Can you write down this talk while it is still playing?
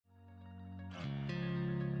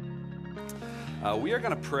We are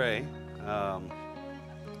going to pray.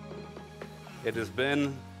 It has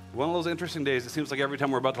been one of those interesting days. It seems like every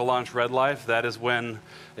time we're about to launch RedLife, that is when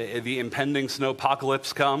the impending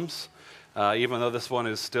snowpocalypse comes. Even though this one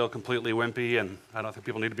is still completely wimpy, and I don't think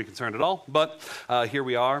people need to be concerned at all. But here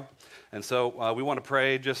we are. And so we want to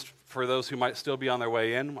pray just for those who might still be on their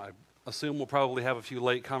way in. I assume we'll probably have a few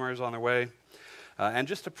latecomers on their way. And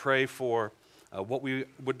just to pray for what we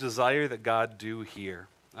would desire that God do here.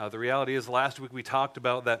 The reality is, last week we talked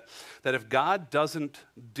about that if God doesn't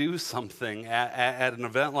do something at an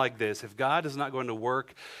event like this, if God is not going to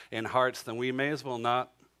work in hearts, then we may as well not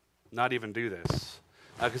even do this.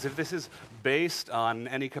 Because if this is based on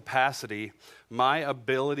any capacity, my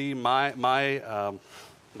ability, my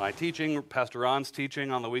teaching, Pastor Ron's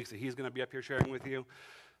teaching on the weeks that he's going to be up here sharing with you,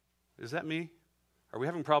 is that me? Are we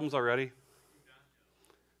having problems already?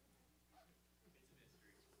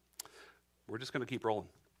 We're just going to keep rolling,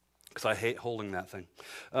 because I hate holding that thing.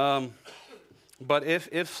 But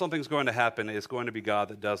if something's going to happen, it's going to be God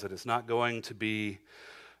that does it. It's not going to be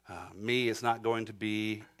me. It's not going to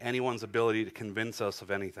be anyone's ability to convince us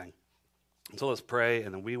of anything. So let's pray,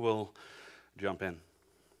 and then we will jump in.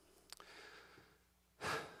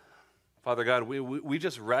 Father God, we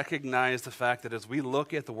just recognize the fact that as we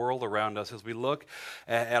look at the world around us, as we look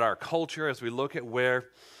at our culture, as we look at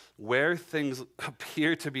where things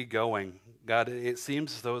appear to be going, God, it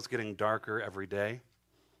seems as though it's getting darker every day.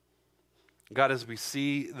 God, as we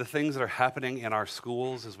see the things that are happening in our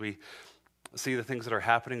schools, as we see the things that are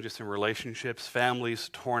happening just in relationships, families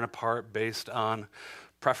torn apart based on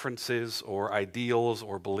preferences or ideals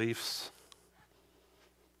or beliefs.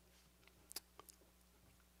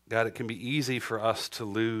 God, it can be easy for us to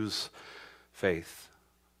lose faith,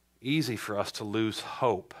 easy for us to lose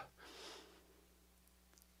hope.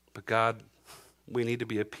 But God, we need to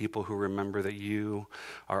be a people who remember that you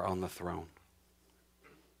are on the throne,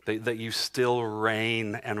 that you still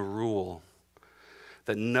reign and rule,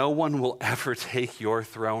 that no one will ever take your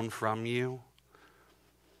throne from you.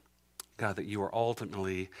 God, that you are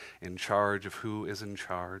ultimately in charge of who is in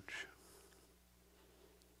charge.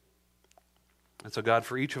 And so, God,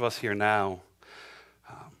 for each of us here now,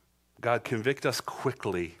 God, convict us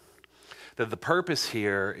quickly that the purpose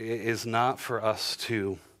here is not for us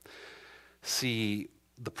to see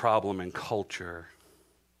the problem in culture.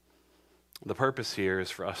 The purpose here is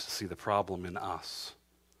for us to see the problem in us.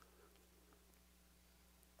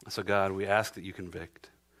 So God, we ask that you convict.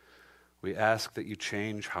 We ask that you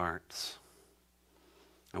change hearts.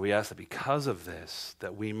 And we ask that because of this,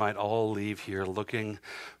 that we might all leave here looking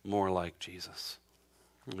more like Jesus.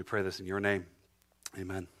 And we pray this in your name.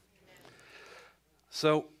 Amen.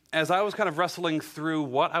 So, as I was kind of wrestling through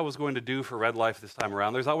what I was going to do for RedLife this time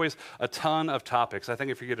around, there's always a ton of topics. I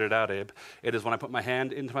think if you get it out, Abe, it is when I put my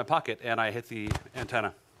hand into my pocket and I hit the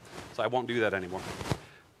antenna. So I won't do that anymore.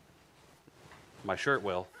 My shirt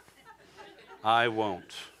will. I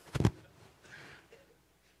won't.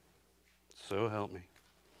 So help me.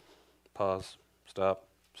 Pause. Stop.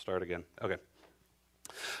 Start again. Okay.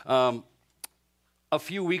 A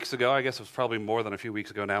few weeks ago, I guess it was probably more than a few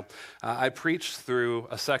weeks ago now, I preached through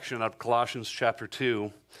a section of Colossians chapter 2,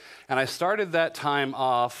 and I started that time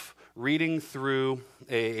off reading through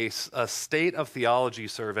a state of theology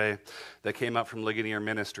survey that came out from Ligonier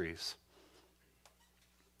Ministries.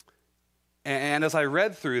 And as I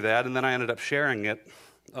read through that, and then I ended up sharing it,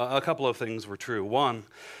 a couple of things were true. One,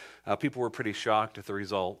 people were pretty shocked at the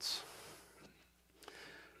results.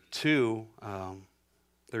 Two,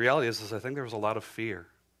 the reality is I think there was a lot of fear.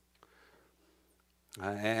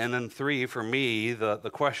 And then three, for me, the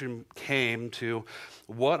question came to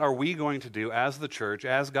what are we going to do as the church,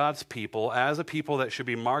 as God's people, as a people that should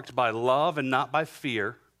be marked by love and not by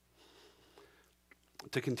fear,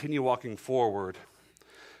 to continue walking forward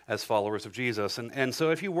as followers of Jesus. And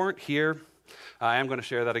so if you weren't here, I am going to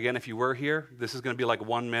share that again. If you were here, this is going to be like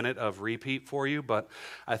 1 minute of repeat for you, but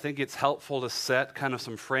I think it's helpful to set kind of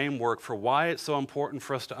some framework for why it's so important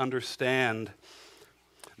for us to understand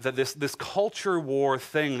that this culture war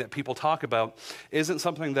thing that people talk about isn't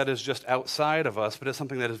something that is just outside of us, but it's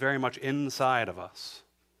something that is very much inside of us.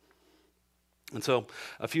 And so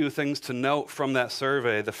a few things to note from that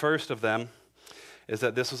survey. The first of them is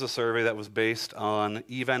that this was a survey that was based on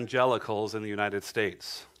evangelicals in the United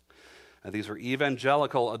States. These were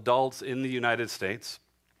evangelical adults in the United States.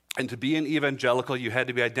 And to be an evangelical, you had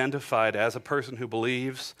to be identified as a person who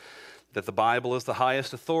believes that the Bible is the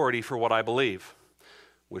highest authority for what I believe,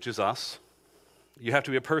 which is us. You have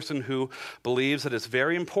to be a person who believes that it's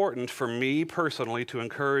very important for me personally to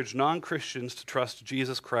encourage non-Christians to trust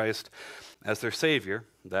Jesus Christ as their Savior.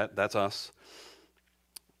 That's us.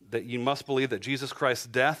 that you must believe that Jesus Christ's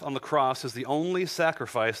death on the cross is the only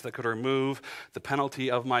sacrifice that could remove the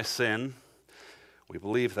penalty of my sin. We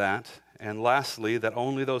believe that. And lastly, that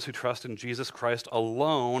only those who trust in Jesus Christ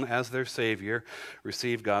alone as their Savior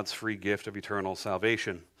receive God's free gift of eternal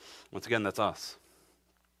salvation. Once again, that's us.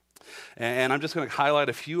 And I'm just going to highlight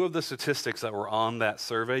a few of the statistics that were on that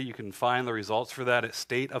survey. You can find the results for that at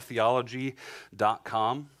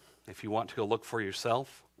stateoftheology.com if you want to go look for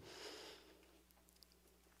yourself.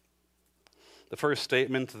 The first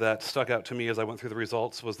statement that stuck out to me as I went through the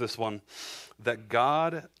results was this one, that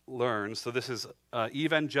God learns, so this is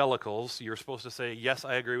evangelicals, you're supposed to say, yes,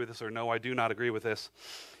 I agree with this, or no, I do not agree with this.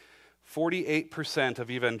 48% of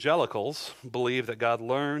evangelicals believe that God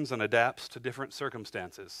learns and adapts to different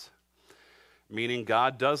circumstances, meaning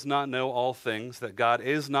God does not know all things, that God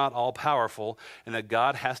is not all-powerful, and that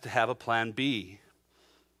God has to have a plan B.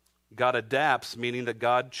 God adapts, meaning that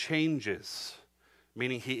God changes,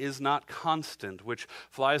 meaning he is not constant, which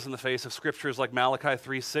flies in the face of scriptures like Malachi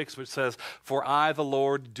 3:6, which says, "For I, the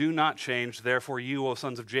Lord, do not change, therefore you, O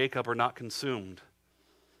sons of Jacob, are not consumed."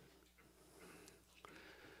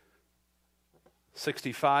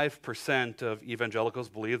 65% of evangelicals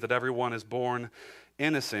believe that everyone is born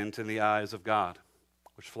innocent in the eyes of God,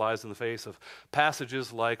 which flies in the face of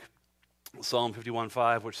passages like Psalm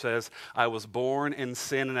 51:5, which says, "I was born in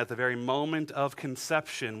sin, and at the very moment of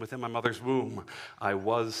conception within my mother's womb, I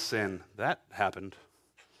was sin." That happened.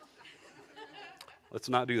 Let's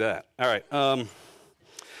not do that. All right.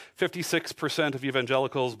 56% of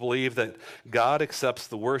evangelicals believe that God accepts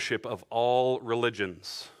the worship of all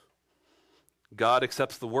religions. God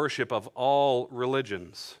accepts the worship of all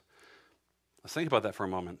religions. Let's think about that for a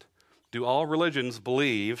moment. Do all religions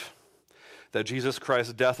believe that Jesus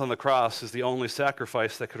Christ's death on the cross is the only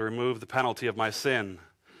sacrifice that could remove the penalty of my sin?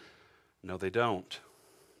 No, they don't.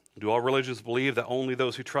 Do all religions believe that only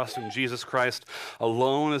those who trust in Jesus Christ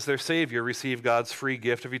alone as their Savior receive God's free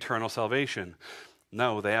gift of eternal salvation?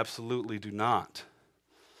 No, they absolutely do not.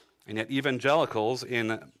 And yet evangelicals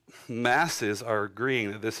in masses are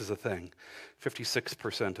agreeing that this is a thing.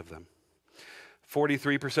 56% of them.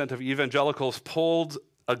 43% of evangelicals polled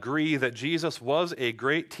agree that Jesus was a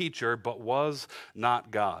great teacher but was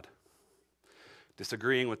not God.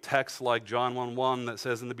 Disagreeing with texts like John 1:1 that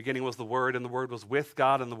says, "In the beginning was the Word, and the Word was with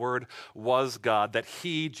God, and the Word was God." That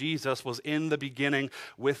he, Jesus, was in the beginning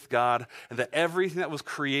with God, and that everything that was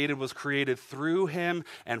created through him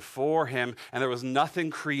and for him, and there was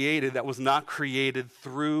nothing created that was not created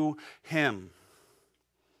through him.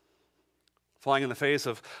 Flying in the face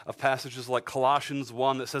of passages like Colossians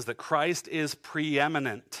 1 that says that Christ is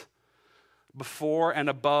preeminent, before and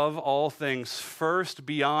above all things, first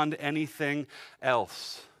beyond anything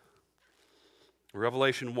else.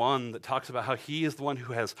 Revelation 1 that talks about how he is the one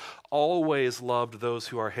who has always loved those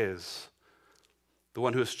who are his, the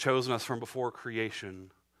one who has chosen us from before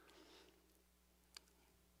creation,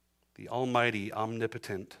 the almighty,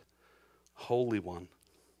 omnipotent, holy one.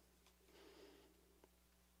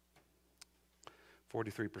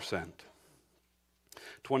 43%.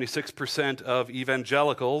 26% of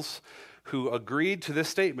evangelicals who agreed to this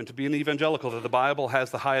statement, to be an evangelical, that the Bible has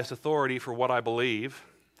the highest authority for what I believe.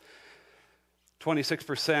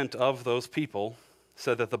 26% of those people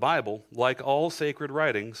said that the Bible, like all sacred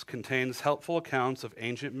writings, contains helpful accounts of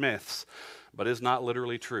ancient myths, but is not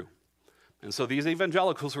literally true. And so these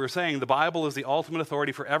evangelicals who are saying the Bible is the ultimate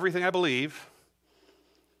authority for everything I believe,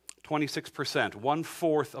 26%,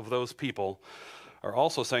 1/4 of those people are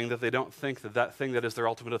also saying that they don't think that that thing that is their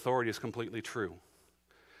ultimate authority is completely true.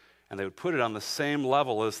 And they would put it on the same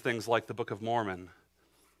level as things like the Book of Mormon,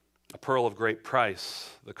 a pearl of great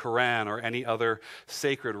price, the Quran, or any other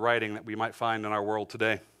sacred writing that we might find in our world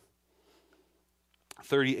today.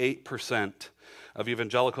 38% of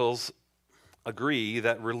evangelicals agree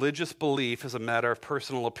that religious belief is a matter of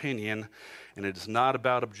personal opinion, and it is not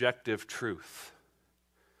about objective truth.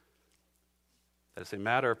 That it's a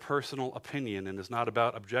matter of personal opinion and is not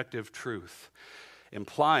about objective truth,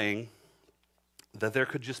 implying that there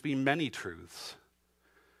could just be many truths,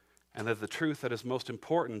 and that the truth that is most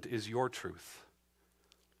important is your truth.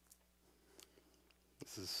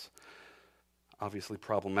 This is obviously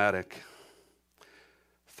problematic.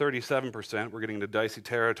 37%, we're getting into dicey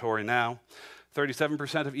territory now,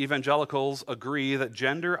 37% of evangelicals agree that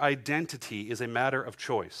gender identity is a matter of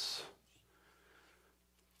choice.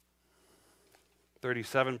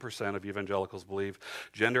 37% of evangelicals believe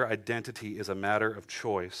gender identity is a matter of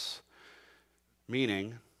choice,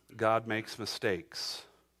 meaning God makes mistakes.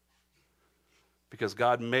 Because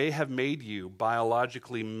God may have made you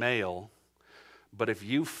biologically male, But if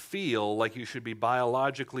you feel like you should be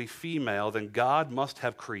biologically female, then God must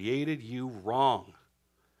have created you wrong,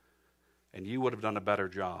 and you would have done a better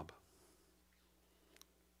job.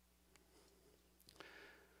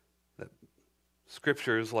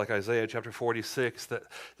 Scriptures like Isaiah chapter 46 that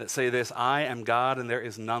say this, I am God and there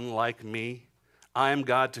is none like me. I am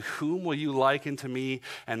God, to whom will you liken to me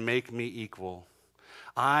and make me equal?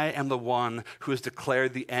 I am the one who has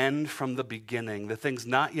declared the end from the beginning, the things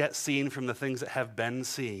not yet seen from the things that have been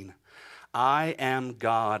seen. I am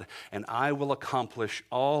God, and I will accomplish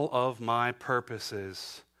all of my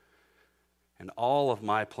purposes, and all of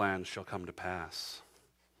my plans shall come to pass.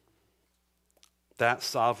 That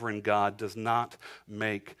sovereign God does not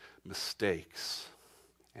make mistakes,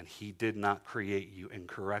 and he did not create you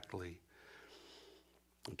incorrectly.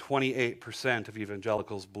 And 28% of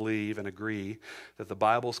evangelicals believe and agree that the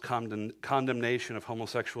Bible's condemnation of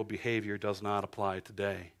homosexual behavior does not apply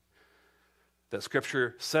today. That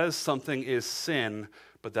Scripture says something is sin,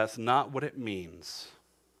 but that's not what it means.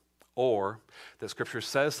 Or that Scripture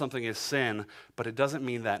says something is sin, but it doesn't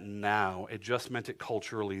mean that now. It just meant it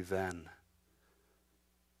culturally then.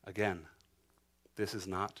 Again, this is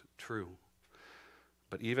not true.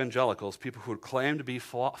 But evangelicals, people who claim to be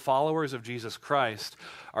followers of Jesus Christ,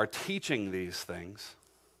 are teaching these things.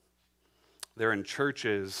 They're in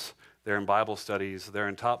churches, they're in Bible studies, they're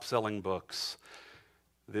in top-selling books.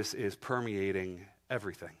 This is permeating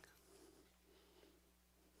everything.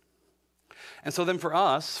 And so then for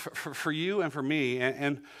us, for you and for me,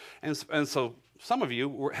 and so some of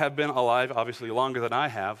you have been alive, obviously, longer than I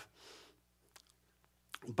have,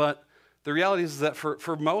 but the reality is that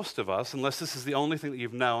for most of us, unless this is the only thing that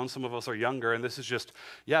you've known, some of us are younger, and this is just,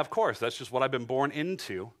 yeah, of course, that's just what I've been born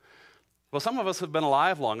into. Well, some of us have been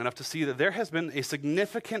alive long enough to see that there has been a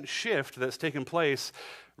significant shift that's taken place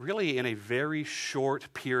really in a very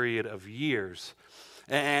short period of years.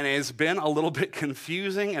 And it's been a little bit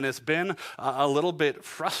confusing, and it's been a little bit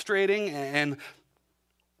frustrating, and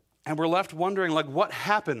we're left wondering, like, what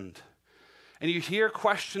happened? And you hear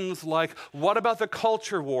questions like, what about the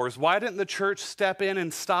culture wars? Why didn't the church step in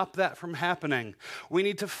and stop that from happening? We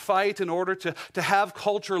need to fight in order to have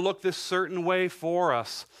culture look this certain way for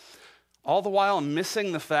us. All the while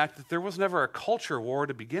missing the fact that there was never a culture war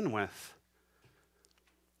to begin with.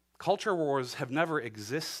 Culture wars have never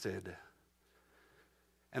existed.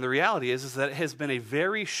 And the reality is that it has been a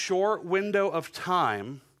very short window of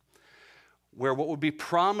time where what would be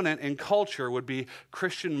prominent in culture would be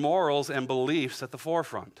Christian morals and beliefs at the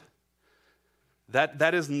forefront.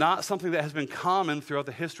 That is not something that has been common throughout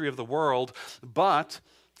the history of the world, but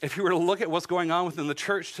if you were to look at what's going on within the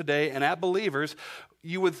church today and at believers,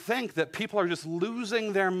 you would think that people are just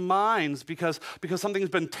losing their minds because something's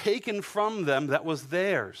been taken from them that was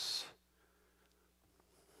theirs.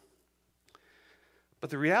 But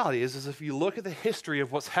the reality is if you look at the history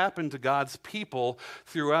of what's happened to God's people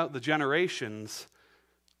throughout the generations,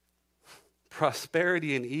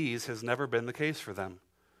 prosperity and ease has never been the case for them.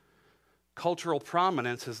 Cultural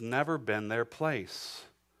prominence has never been their place.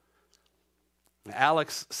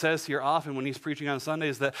 Alex says here often when he's preaching on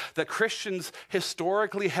Sundays that Christians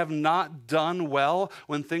historically have not done well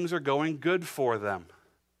when things are going good for them.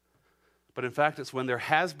 But in fact, it's when there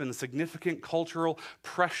has been significant cultural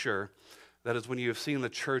pressure that is when you have seen the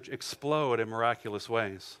church explode in miraculous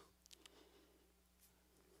ways.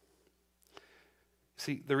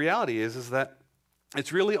 See, the reality is that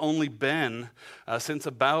it's really only been since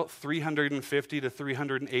about 350 to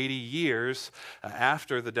 380 years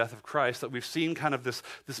after the death of Christ that we've seen kind of this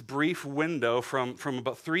brief window from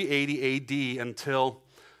about 380 AD until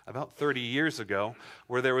about 30 years ago,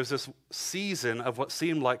 where there was this season of what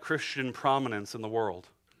seemed like Christian prominence in the world.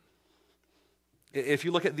 If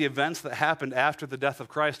you look at the events that happened after the death of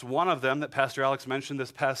Christ, one of them that Pastor Alex mentioned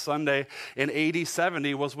this past Sunday in AD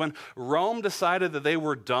 70 was when Rome decided that they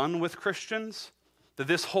were done with Christians, that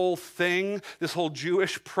this whole thing, this whole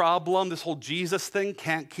Jewish problem, this whole Jesus thing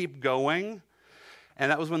can't keep going.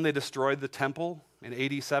 And that was when they destroyed the temple in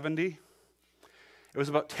AD 70. It was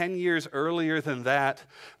about 10 years earlier than that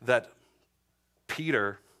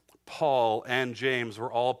Peter, Paul, and James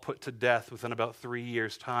were all put to death within about 3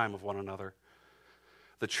 years' time of one another.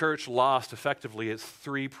 The church lost effectively its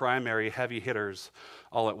three primary heavy hitters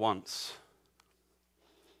all at once.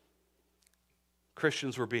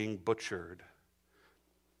 Christians were being butchered.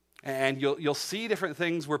 And you'll see different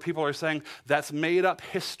things where people are saying that's made up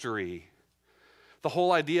history. The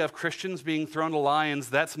whole idea of Christians being thrown to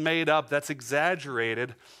lions, that's made up, that's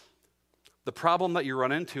exaggerated. The problem that you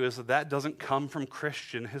run into is that doesn't come from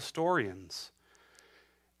Christian historians.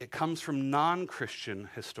 It comes from non-Christian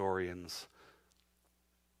historians.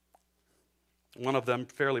 One of them,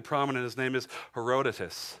 fairly prominent, his name is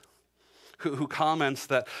Herodotus, who comments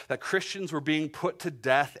that Christians were being put to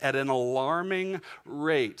death at an alarming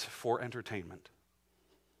rate for entertainment.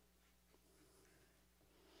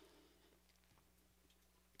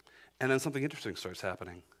 And then something interesting starts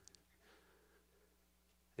happening.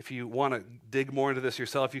 If you want to dig more into this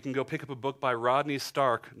yourself, you can go pick up a book by Rodney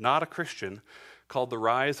Stark, not a Christian, called The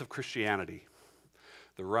Rise of Christianity.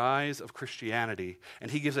 The Rise of Christianity. And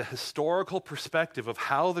he gives a historical perspective of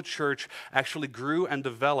how the church actually grew and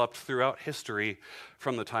developed throughout history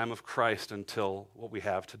from the time of Christ until what we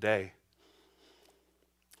have today.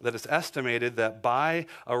 That it's estimated that by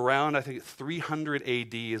around, I think, 300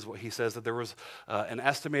 AD is what he says, that there was an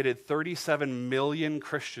estimated 37 million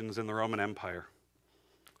Christians in the Roman Empire.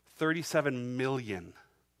 37 million.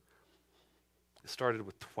 It started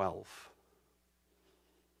with 12.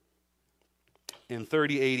 In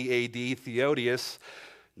 3080 AD, Theodosius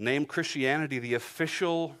named Christianity the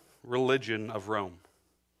official religion of Rome.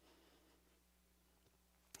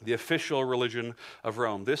 The official religion of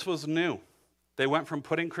Rome. This was new. They went from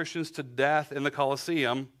putting Christians to death in the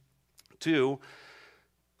Colosseum to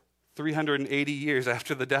 380 years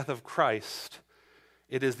after the death of Christ.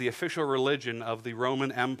 It is the official religion of the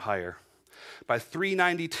Roman Empire. By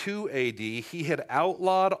 392 AD, he had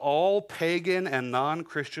outlawed all pagan and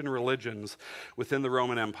non-Christian religions within the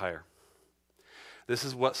Roman Empire. This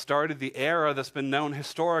is what started the era that's been known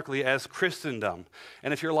historically as Christendom.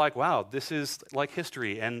 And if you're like, wow, this is like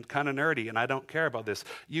history and kind of nerdy and I don't care about this,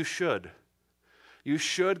 you should. You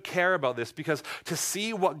should care about this, because to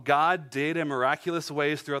see what God did in miraculous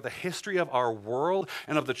ways throughout the history of our world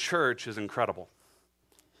and of the church is incredible.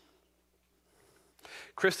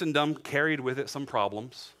 Christendom carried with it some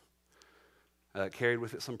problems. Like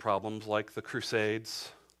the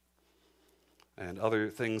Crusades and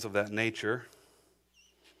other things of that nature.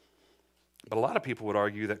 But a lot of people would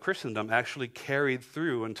argue that Christendom actually carried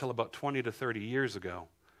through until about 20 to 30 years ago.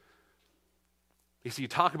 You see, you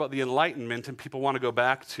talk about the Enlightenment and people want to go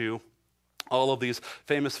back to all of these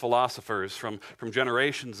famous philosophers from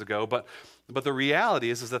generations ago, but the reality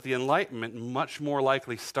is that the Enlightenment much more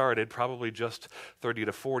likely started probably just 30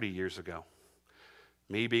 to 40 years ago.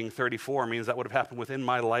 Me being 34 means that would have happened within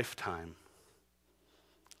my lifetime.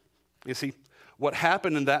 You see, what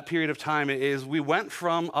happened in that period of time is we went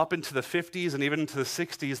from up into the 50s and even into the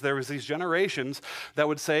 60s, there was these generations that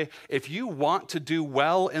would say, if you want to do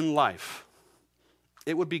well in life,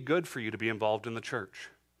 it would be good for you to be involved in the church.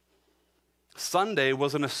 Sunday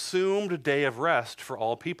was an assumed day of rest for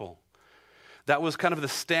all people. That was kind of the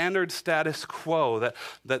standard status quo,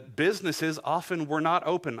 that businesses often were not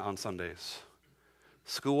open on Sundays.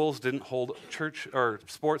 Schools didn't hold church or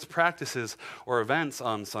sports practices or events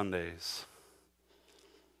on Sundays.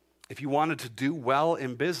 If you wanted to do well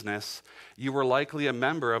in business, you were likely a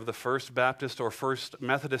member of the First Baptist or First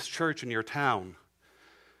Methodist Church in your town,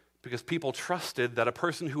 because people trusted that a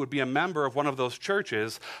person who would be a member of one of those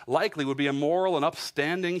churches likely would be a moral and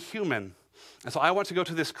upstanding human. And so I want to go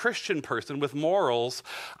to this Christian person with morals.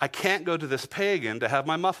 I can't go to this pagan to have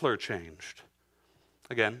my muffler changed.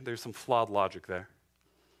 Again, there's some flawed logic there.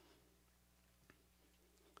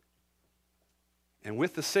 And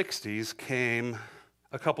with the 60s came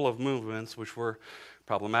a couple of movements which were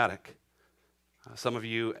problematic. Some of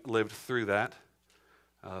you lived through that.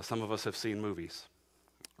 Some of us have seen movies.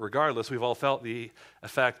 Regardless, we've all felt the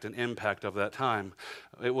effect and impact of that time.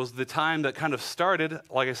 It was the time that kind of started,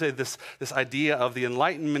 like I said, this idea of the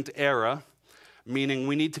Enlightenment era, meaning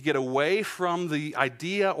we need to get away from the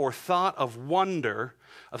idea or thought of wonder,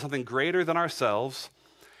 of something greater than ourselves,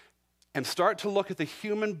 and start to look at the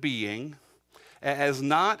human being as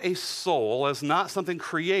not a soul, as not something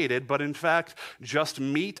created, but in fact, just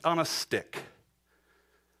meat on a stick.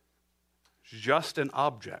 Just an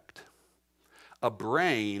object. A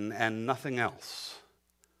brain and nothing else.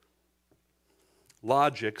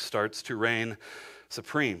 Logic starts to reign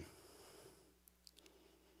supreme.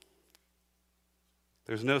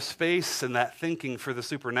 There's no space in that thinking for the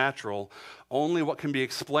supernatural, only what can be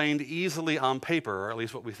explained easily on paper, or at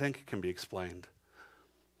least what we think can be explained.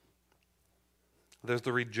 There's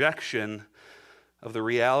the rejection of the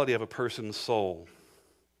reality of a person's soul.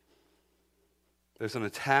 There's an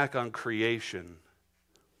attack on creation.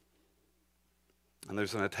 And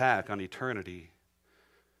there's an attack on eternity.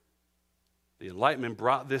 The Enlightenment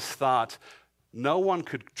brought this thought, no one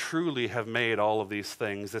could truly have made all of these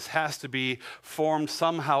things. This has to be formed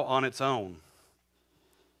somehow on its own.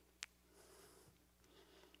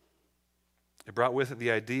 It brought with it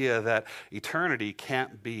the idea that eternity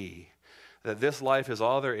can't be, that this life is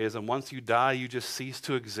all there is, and once you die, you just cease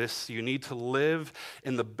to exist. So you need to live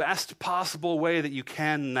in the best possible way that you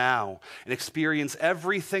can now and experience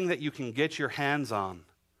everything that you can get your hands on.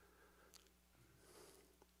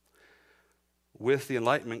 With the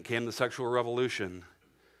Enlightenment came the sexual revolution.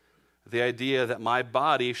 The idea that my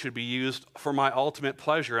body should be used for my ultimate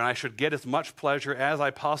pleasure, and I should get as much pleasure as I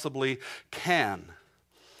possibly can.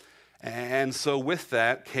 And so with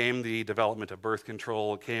that came the development of birth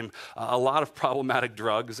control, came a lot of problematic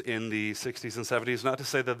drugs in the 60s and 70s, not to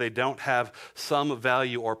say that they don't have some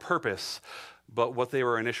value or purpose, but what they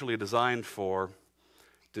were initially designed for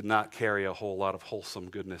did not carry a whole lot of wholesome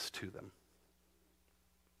goodness to them.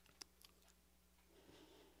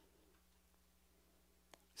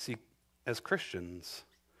 See, as Christians,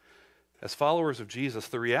 as followers of Jesus,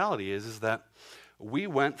 the reality is that we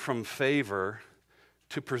went from favor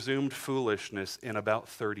to presumed foolishness in about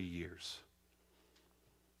 30 years.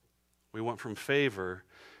 We went from favor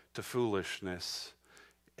to foolishness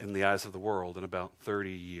in the eyes of the world in about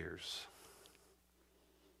 30 years.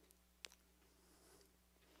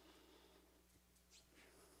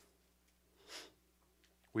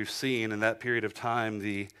 We've seen in that period of time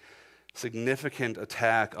the significant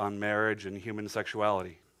attack on marriage and human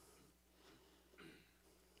sexuality.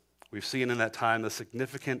 We've seen in that time the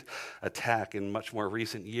significant attack in much more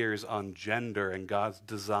recent years on gender and God's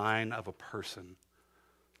design of a person.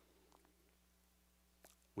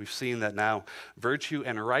 We've seen that now virtue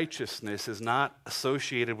and righteousness is not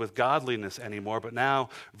associated with godliness anymore, but now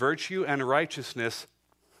virtue and righteousness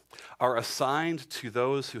are assigned to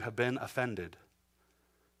those who have been offended.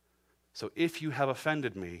 So if you have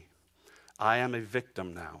offended me, I am a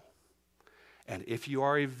victim now. And if you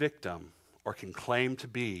are a victim, or can claim to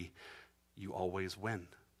be, you always win.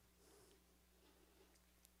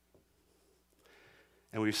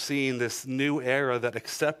 And we've seen this new era that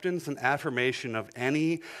acceptance and affirmation of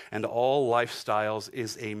any and all lifestyles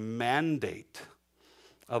is a mandate.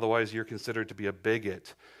 Otherwise, you're considered to be a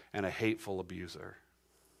bigot and a hateful abuser.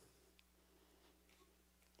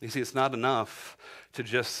 You see, it's not enough to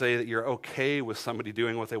just say that you're okay with somebody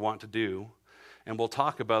doing what they want to do. And we'll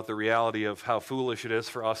talk about the reality of how foolish it is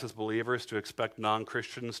for us as believers to expect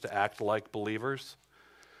non-Christians to act like believers.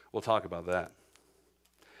 We'll talk about that.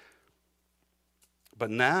 But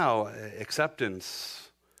now, acceptance,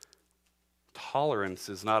 tolerance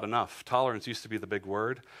is not enough. Tolerance used to be the big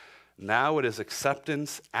word. Now it is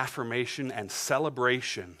acceptance, affirmation, and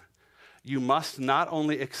celebration. You must not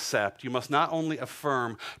only accept, you must not only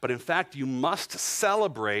affirm, but in fact, you must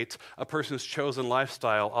celebrate a person's chosen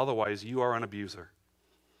lifestyle. Otherwise, you are an abuser.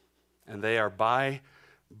 And they are by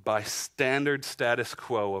standard status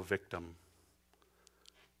quo a victim.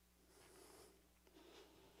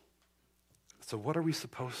 So what are we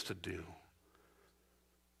supposed to do?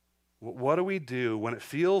 What do we do when it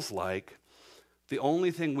feels like the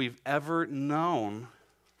only thing we've ever known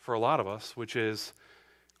for a lot of us, which is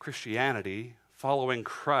Christianity, following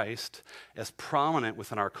Christ, as prominent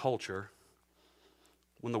within our culture,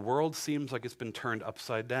 when the world seems like it's been turned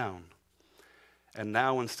upside down? And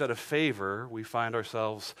now, instead of favor, we find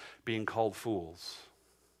ourselves being called fools.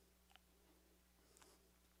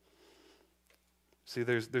 See,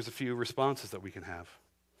 there's a few responses that we can have.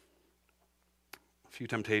 A few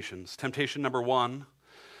temptations. Temptation number one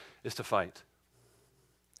is to fight.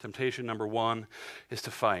 Temptation number one is to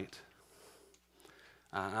fight.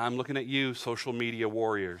 I'm looking at you, social media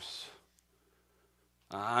warriors.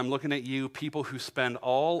 I'm looking at you, people who spend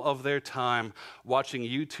all of their time watching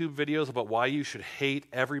YouTube videos about why you should hate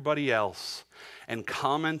everybody else and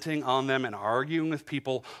commenting on them and arguing with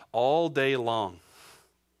people all day long.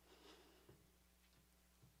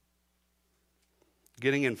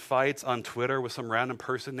 Getting in fights on Twitter with some random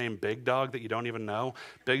person named Big Dog that you don't even know.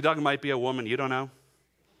 Big Dog might be a woman, you don't know.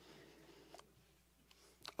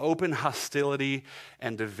 Open hostility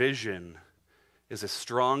and division is a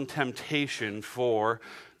strong temptation for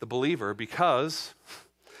the believer, because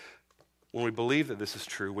when we believe that this is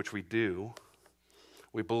true, which we do,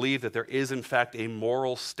 we believe that there is in fact a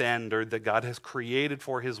moral standard that God has created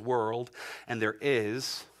for his world, and there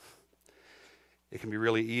is, it can be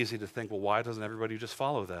really easy to think, well, why doesn't everybody just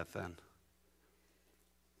follow that then?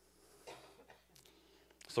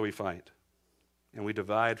 So we fight, and we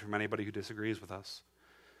divide from anybody who disagrees with us.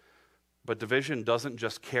 But division doesn't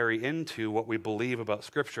just carry into what we believe about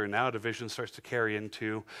Scripture. Now division starts to carry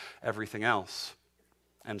into everything else.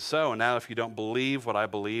 And so now if you don't believe what I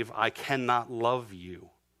believe, I cannot love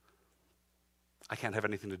you. I can't have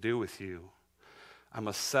anything to do with you. I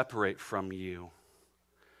must separate from you.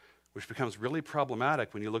 Which becomes really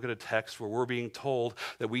problematic when you look at a text where we're being told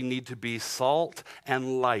that we need to be salt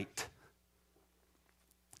and light.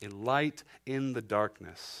 a light in the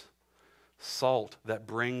darkness, salt that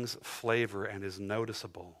brings flavor and is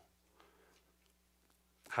noticeable.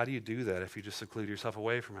 How do you do that if you just seclude yourself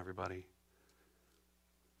away from everybody?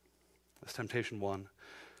 That's temptation 1.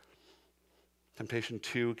 Temptation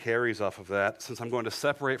 2 carries off of that. Since I'm going to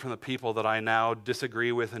separate from the people that I now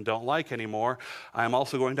disagree with and don't like anymore, I'm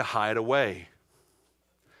also going to hide away.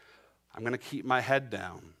 I'm going to keep my head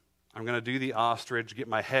down. I'm going to do the ostrich, get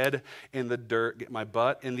my head in the dirt, get my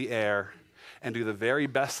butt in the air, and do the very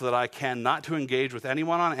best that I can not to engage with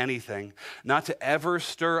anyone on anything, not to ever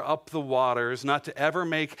stir up the waters, not to ever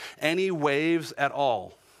make any waves at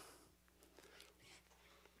all.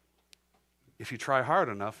 If you try hard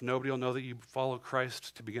enough, nobody will know that you follow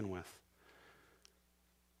Christ to begin with.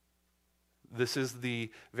 This is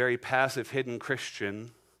the very passive, hidden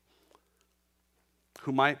Christian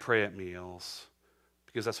who might pray at meals,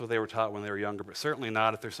 because that's what they were taught when they were younger, but certainly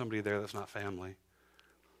not if there's somebody there that's not family.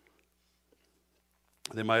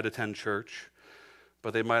 They might attend church,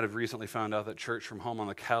 but they might have recently found out that church from home on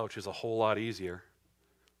the couch is a whole lot easier.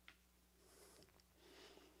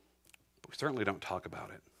 But we certainly don't talk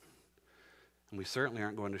about it. And we certainly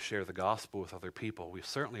aren't going to share the gospel with other people. We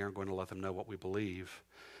certainly aren't going to let them know what we believe,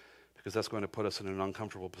 because that's going to put us in an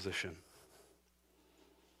uncomfortable position.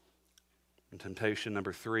 And temptation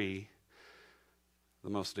number 3, the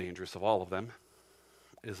most dangerous of all of them,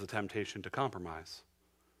 is the temptation to compromise.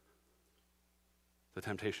 The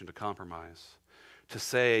temptation to compromise. To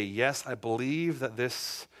say, yes, I believe that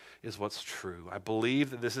this is what's true. I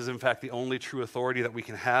believe that this is in fact the only true authority that we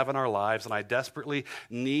can have in our lives, and I desperately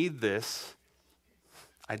need this.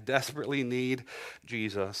 I desperately need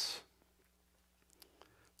Jesus.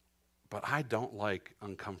 But I don't like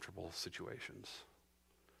uncomfortable situations.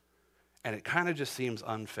 And it kind of just seems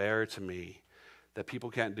unfair to me that people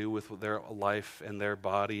can't do with their life and their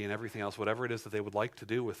body and everything else, whatever it is that they would like to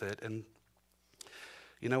do with it. And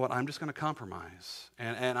you know what? I'm just going to compromise.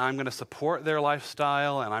 And I'm going to support their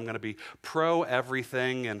lifestyle, and I'm going to be pro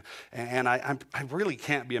everything. And I really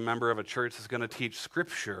can't be a member of a church that's going to teach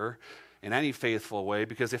Scripture in any faithful way,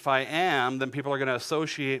 because if I am, then people are going to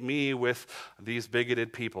associate me with these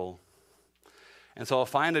bigoted people. And so I'll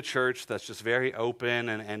find a church that's just very open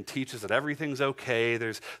and teaches that everything's okay.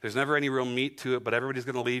 There's never any real meat to it, but everybody's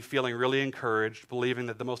going to leave feeling really encouraged, believing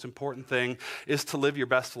that the most important thing is to live your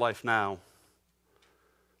best life now.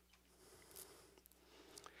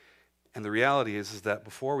 And the reality is that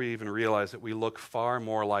before we even realize it, we look far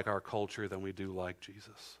more like our culture than we do like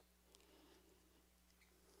Jesus.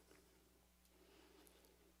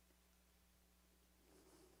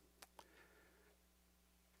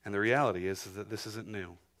 And the reality is that this isn't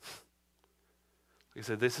new. He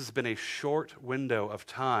said this has been a short window of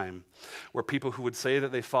time where people who would say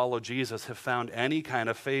that they follow Jesus have found any kind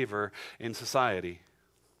of favor in society.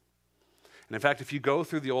 And in fact, if you go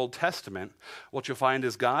through the Old Testament, what you'll find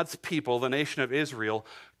is God's people, the nation of Israel,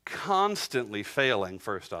 constantly failing,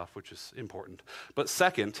 first off, which is important. But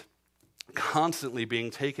second, constantly being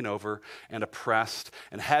taken over and oppressed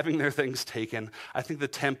and having their things taken. I think the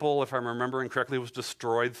temple, if I'm remembering correctly, was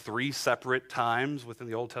destroyed 3 separate times within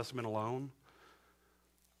the Old Testament alone.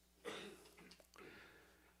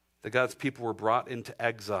 That God's people were brought into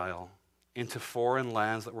exile, into foreign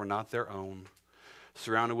lands that were not their own,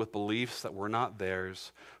 surrounded with beliefs that were not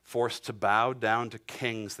theirs, forced to bow down to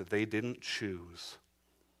kings that they didn't choose.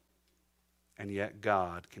 And yet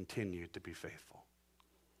God continued to be faithful.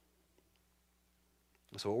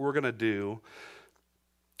 So what we're going to do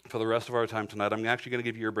for the rest of our time tonight, I'm actually going to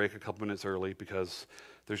give you your break a couple minutes early, because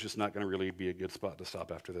there's just not going to really be a good spot to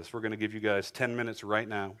stop after this. We're going to give you guys 10 minutes right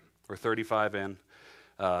now, or 35 in.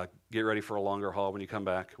 Get ready for a longer haul when you come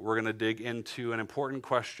back. We're going to dig into an important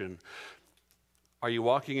question. Are you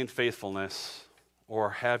walking in faithfulness, or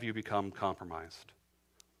have you become compromised?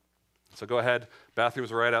 So go ahead.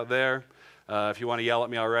 Bathrooms are right out there. If you want to yell at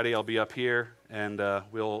me already, I'll be up here, and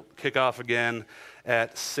we'll kick off again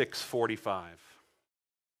at 6:45.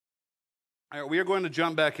 All right, we are going to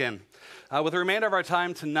jump back in. With the remainder of our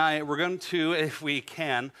time tonight, we're going to, if we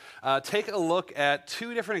can, take a look at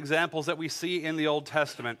 2 different examples that we see in the Old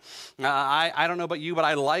Testament. I don't know about you, but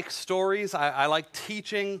I like stories. I like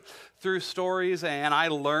teaching through stories, and I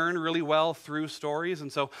learn really well through stories.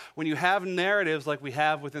 And so when you have narratives like we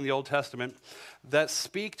have within the Old Testament that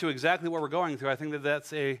speak to exactly what we're going through, I think that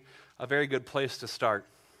that's a very good place to start.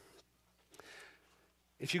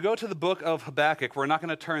 If you go to the book of Habakkuk, we're not going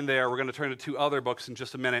to turn there. We're going to turn to 2 other books in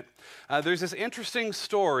just a minute. There's this interesting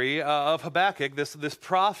story of Habakkuk, this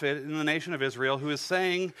prophet in the nation of Israel, who is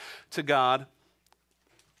saying to God,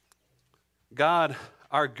 God,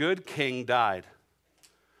 our good king died.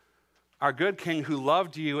 our good king who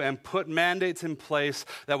loved you and put mandates in place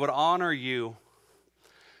that would honor you.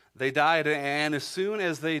 They died, and as soon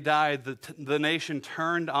as they died, the nation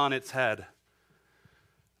turned on its head.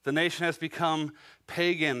 The nation has become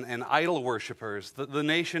pagan and idol worshipers. The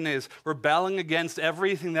nation is rebelling against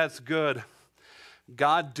everything that's good.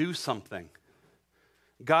 God, do something.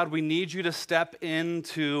 God, we need you to step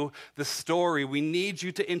into the story. We need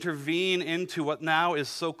you to intervene into what now is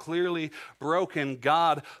so clearly broken.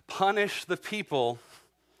 God, punish the people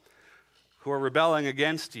who are rebelling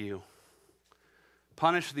against you.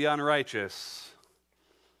 Punish the unrighteous.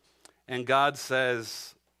 And God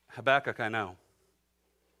says, Habakkuk, I know.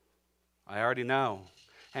 I already know.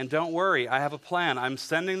 And don't worry, I have a plan. I'm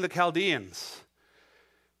sending the Chaldeans.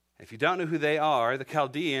 If you don't know who they are, the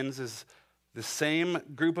Chaldeans is the same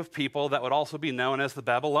group of people that would also be known as the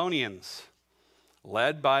Babylonians,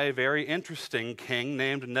 led by a very interesting king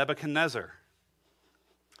named Nebuchadnezzar.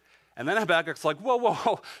 And then Habakkuk's like,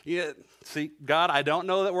 whoa. Yeah, see, God, I don't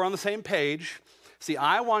know that we're on the same page. See,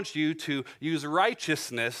 I want you to use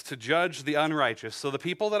righteousness to judge the unrighteous. So the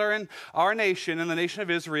people that are in our nation, in the nation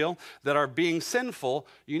of Israel, that are being sinful,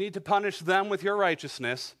 you need to punish them with your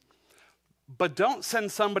righteousness. But don't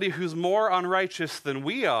send somebody who's more unrighteous than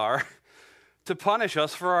we are to punish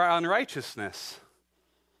us for our unrighteousness.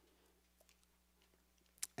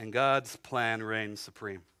 And God's plan reigns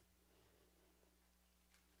supreme.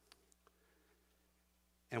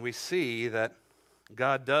 And we see that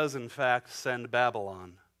God does, in fact, send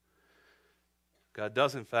Babylon. God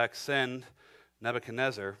does, in fact, send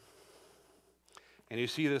Nebuchadnezzar. And you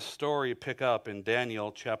see this story pick up in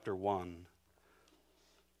Daniel chapter 1.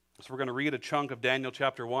 So we're going to read a chunk of Daniel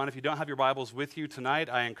chapter 1. If you don't have your Bibles with you tonight,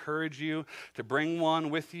 I encourage you to bring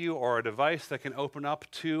one with you or a device that can open up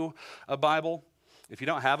to a Bible. If you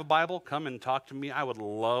don't have a Bible, come and talk to me. I would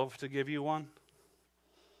love to give you one.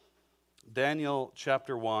 Daniel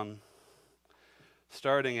chapter 1,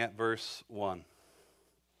 starting at verse 1.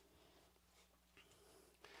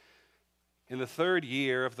 In the 3rd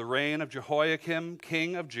year of the reign of Jehoiakim,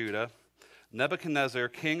 king of Judah, Nebuchadnezzar,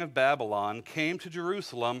 king of Babylon, came to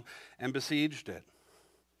Jerusalem and besieged it.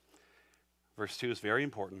 Verse 2 is very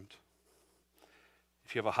important.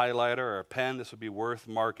 If you have a highlighter or a pen, this would be worth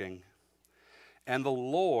marking. And the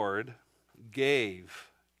Lord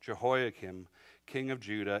gave Jehoiakim, king of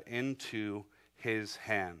Judah, into his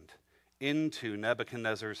hand, into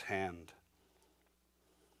Nebuchadnezzar's hand,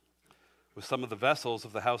 with some of the vessels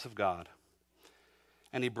of the house of God.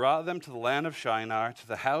 And he brought them to the land of Shinar, to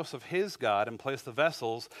the house of his God, and placed the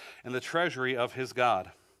vessels in the treasury of his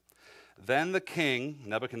God. Then the king,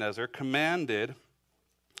 Nebuchadnezzar, commanded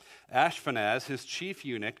Ashpenaz, his chief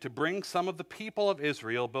eunuch, to bring some of the people of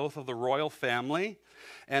Israel, both of the royal family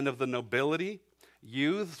and of the nobility,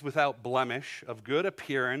 youths without blemish, of good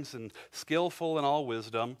appearance and skillful in all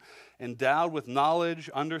wisdom, endowed with knowledge,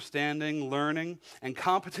 understanding, learning, and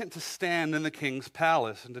competent to stand in the king's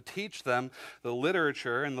palace, and to teach them the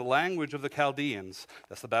literature and the language of the Chaldeans,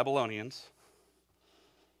 that's the Babylonians.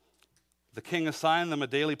 The king assigned them a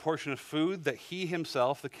daily portion of food that he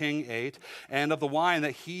himself, the king, ate, and of the wine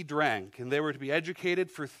that he drank. And they were to be educated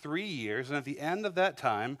for 3 years, and at the end of that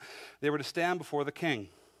time, they were to stand before the king.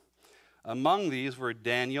 Among these were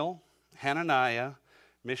Daniel, Hananiah,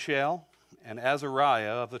 Mishael, and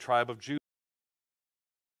Azariah of the tribe of Judah.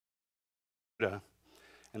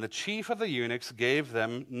 And the chief of the eunuchs gave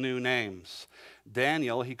them new names.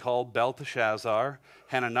 Daniel he called Belteshazzar,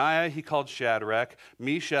 Hananiah he called Shadrach,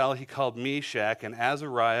 Mishael he called Meshach, and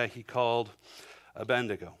Azariah he called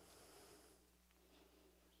Abednego.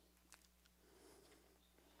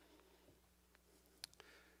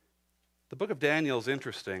 The book of Daniel is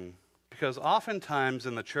interesting because oftentimes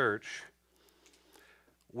in the church,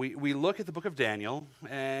 we look at the book of Daniel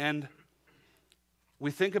and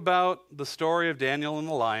we think about the story of Daniel in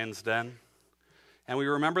the lion's den, and we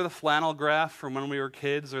remember the flannel graph from when we were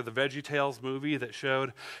kids, or the VeggieTales movie that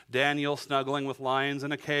showed Daniel snuggling with lions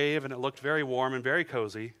in a cave, and it looked very warm and very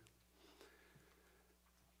cozy.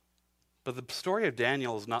 But the story of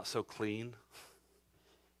Daniel is not so clean.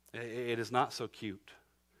 It is not so cute.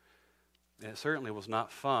 It certainly was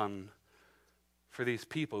not fun for these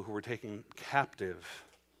people who were taken captive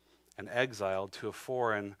and exiled to a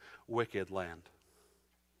foreign, wicked land.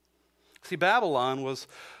 See, Babylon was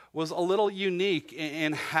a little unique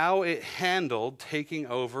in how it handled taking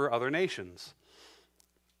over other nations.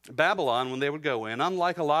 Babylon, when they would go in,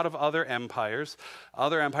 unlike a lot of other empires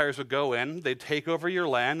would go in, they'd take over your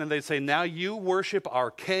land, and they'd say, now you worship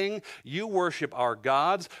our king, you worship our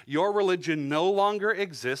gods, your religion no longer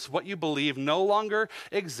exists, what you believe no longer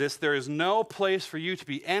exists, there is no place for you to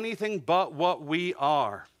be anything but what we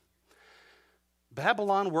are.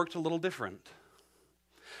 Babylon worked a little different.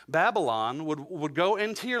 Babylon would go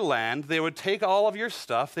into your land. They would take all of your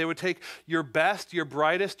stuff. They would take your best, your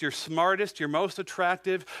brightest, your smartest, your most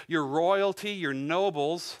attractive, your royalty, your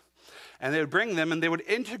nobles, and they would bring them and they would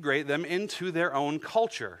integrate them into their own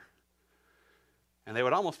culture. And they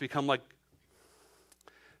would almost become like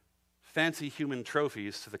fancy human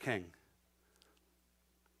trophies to the king.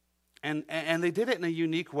 And they did it in a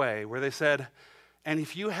unique way where they said, and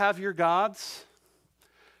if you have your gods,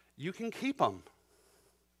 you can keep them.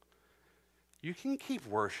 You can keep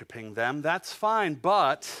worshiping them, that's fine,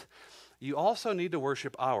 but you also need to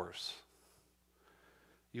worship ours.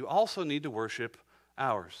 You also need to worship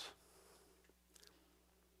ours.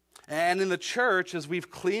 And in the church, as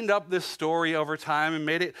we've cleaned up this story over time and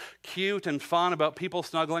made it cute and fun about people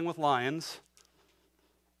snuggling with lions,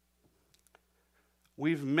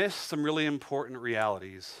 we've missed some really important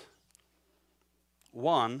realities.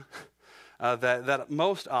 One, that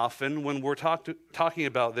most often when we're talking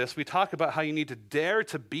about this, we talk about how you need to dare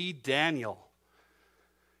to be Daniel.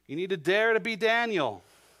 You need to dare to be Daniel.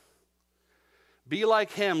 Be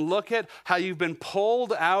like him. Look at how you've been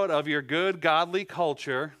pulled out of your good, godly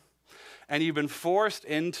culture and you've been forced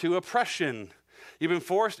into oppression. You've been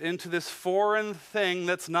forced into this foreign thing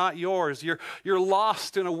that's not yours. You're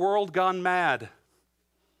lost in a world gone mad.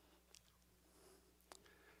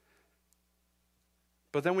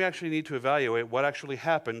 But then we actually need to evaluate what actually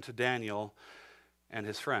happened to Daniel and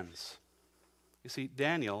his friends. You see,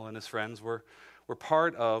 Daniel and his friends were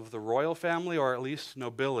part of the royal family, or at least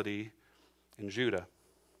nobility, in Judah.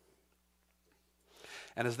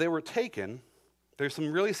 And as they were taken, there's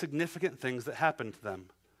some really significant things that happened to them.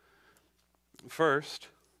 First,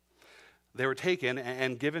 they were taken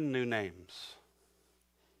and given new names.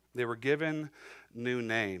 They were given new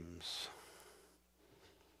names.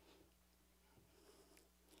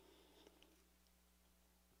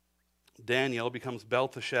 Daniel becomes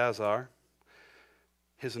Belteshazzar.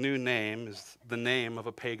 His new name is the name of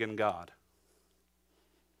a pagan god.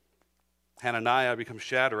 Hananiah becomes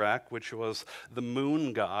Shadrach, which was the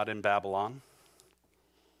moon god in Babylon.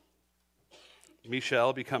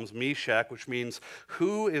 Mishael becomes Meshach, which means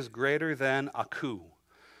who is greater than Aku,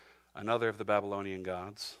 another of the Babylonian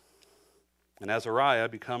gods. And Azariah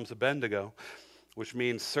becomes Abednego, which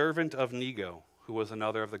means servant of Nego, who was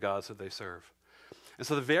another of the gods that they serve. And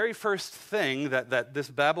so the very first thing that this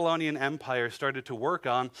Babylonian empire started to work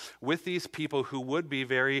on with these people who would be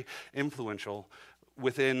very influential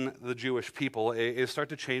within the Jewish people is start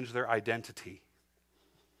to change their identity.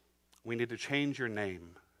 We need to change your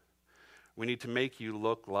name. We need to make you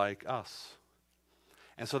look like us.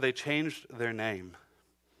 And so they changed their name.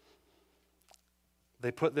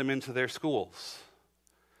 They put them into their schools.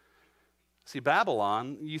 See,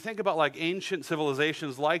 Babylon, you think about like ancient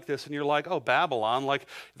civilizations like this, and you're like, oh, Babylon, like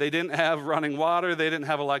they didn't have running water, they didn't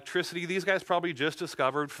have electricity. These guys probably just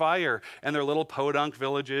discovered fire and their little podunk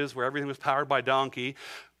villages where everything was powered by donkey.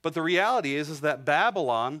 But the reality is that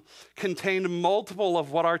Babylon contained multiple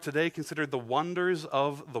of what are today considered the wonders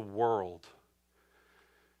of the world.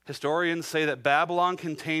 Historians say that Babylon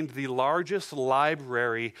contained the largest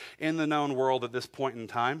library in the known world at this point in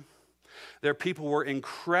time. Their people were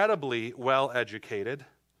incredibly well educated,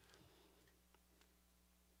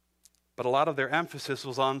 but a lot of their emphasis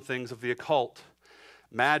was on things of the occult,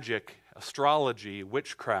 magic, astrology,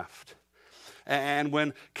 witchcraft. And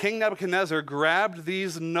when King Nebuchadnezzar grabbed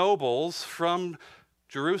these nobles from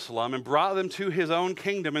Jerusalem and brought them to his own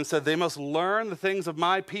kingdom and said, they must learn the things of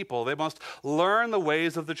my people, they must learn the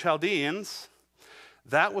ways of the Chaldeans,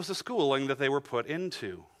 that was the schooling that they were put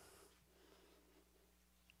into.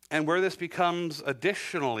 And where this becomes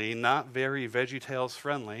additionally not very VeggieTales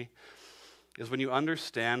friendly is when you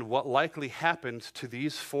understand what likely happened to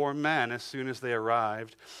these four men as soon as they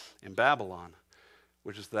arrived in Babylon,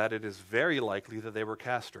 which is that it is very likely that they were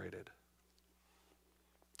castrated.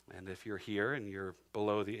 And if you're here and you're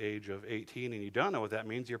below the age of 18 and you don't know what that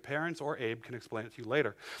means, your parents or Abe can explain it to you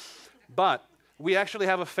later. But we actually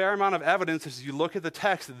have a fair amount of evidence as you look at the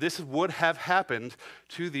text that this would have happened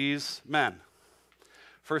to these men.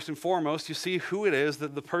 First and foremost, you see who it is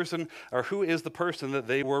that the person, or who is the person that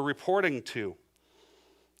they were reporting to.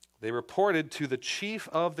 They reported to the chief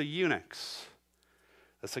of the eunuchs.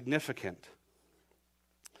 That's significant.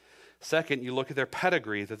 Second, you look at their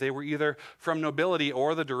pedigree, that they were either from nobility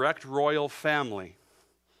or the direct royal family.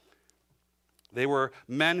 They were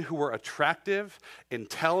men who were attractive,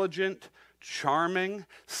 intelligent, charming,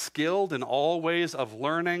 skilled in all ways of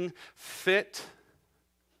learning, fit.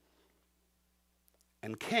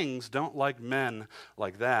 And kings don't like men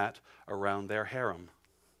like that around their harem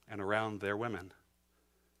and around their women.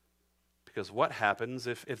 Because what happens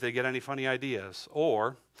if they get any funny ideas?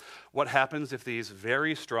 Or what happens if these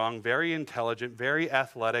very strong, very intelligent, very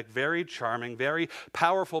athletic, very charming, very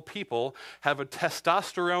powerful people have a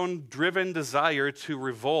testosterone-driven desire to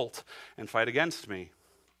revolt and fight against me?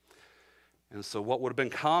 And so what would have been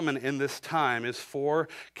common in this time is for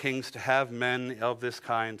kings to have men of this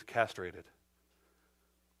kind castrated.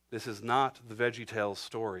 This is not the VeggieTales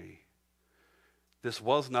story. This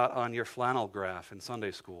was not on your flannel graph in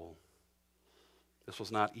Sunday school. This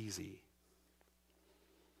was not easy.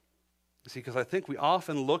 You see, because I think we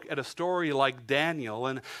often look at a story like Daniel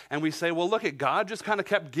and we say, well, look, God just kind of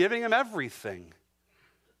kept giving him everything.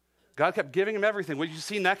 God kept giving him everything. What you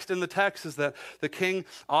see next in the text is that the king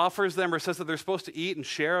offers them or says that they're supposed to eat and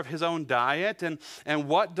share of his own diet. And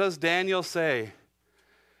what does Daniel say?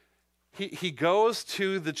 He goes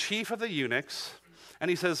to the chief of the eunuchs and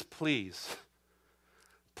he says, please,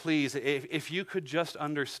 if you could just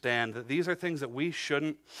understand that these are things that we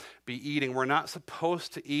shouldn't be eating. We're not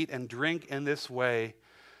supposed to eat and drink in this way.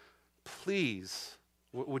 Please,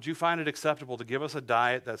 would you find it acceptable to give us a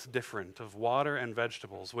diet that's different of water and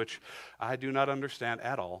vegetables, which I do not understand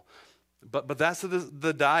at all. But that's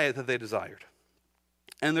the diet that they desired.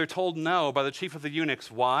 And they're told no by the chief of the eunuchs.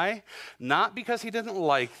 Why? Not because he didn't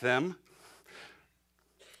like them,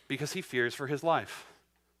 because he fears for his life.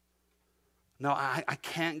 No, I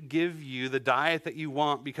can't give you the diet that you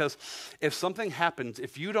want because if something happens,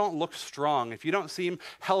 if you don't look strong, if you don't seem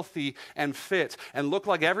healthy and fit and look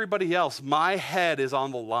like everybody else, my head is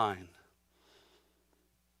on the line.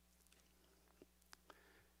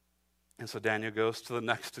 And so Daniel goes to the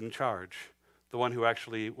next in charge, the one who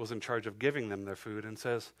actually was in charge of giving them their food, and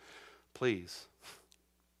says, please,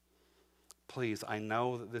 I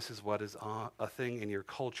know that this is what is a thing in your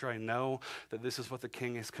culture. I know that this is what the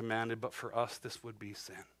king has commanded, but for us, this would be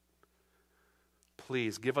sin.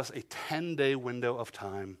 Please give us a 10-day window of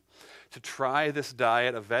time to try this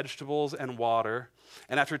diet of vegetables and water.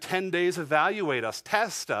 And after 10 days, evaluate us,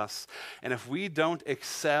 test us. And if we don't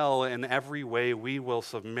excel in every way, we will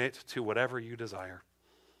submit to whatever you desire.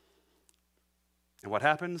 And what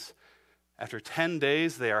happens? After 10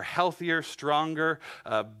 days, they are healthier, stronger,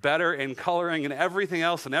 better in coloring and everything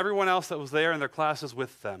else, and everyone else that was there in their classes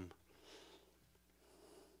with them.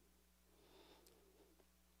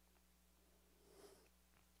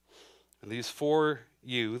 And these 4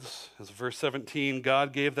 youths, as verse 17,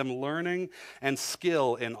 God gave them learning and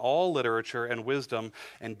skill in all literature and wisdom,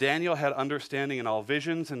 and Daniel had understanding in all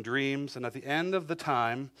visions and dreams. And at the end of the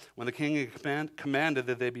time, when the king had commanded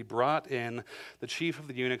that they be brought in, the chief of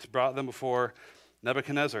the eunuchs brought them before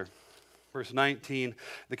Nebuchadnezzar. Verse 19,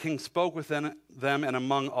 the king spoke with them, and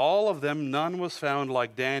among all of them none was found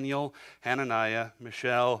like Daniel, Hananiah,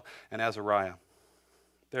 Mishael, and Azariah.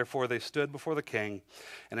 Therefore they stood before the king,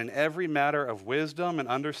 and in every matter of wisdom and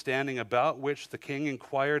understanding about which the king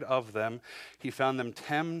inquired of them, he found them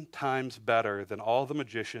 10 times better than all the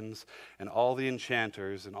magicians and all the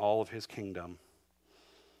enchanters in all of his kingdom.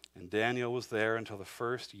 And Daniel was there until the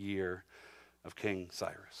first year of King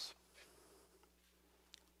Cyrus.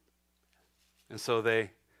 And so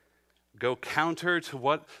they go counter to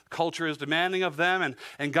what culture is demanding of them,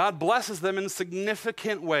 and God blesses them in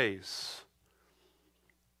significant ways,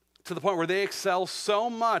 to the point where they excel so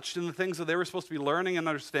much in the things that they were supposed to be learning and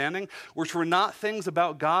understanding, which were not things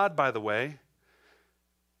about God, by the way.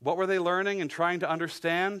 What were they learning and trying to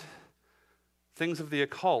understand? Things of the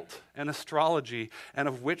occult and astrology and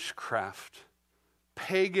of witchcraft,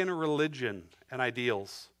 pagan religion and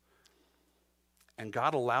ideals. And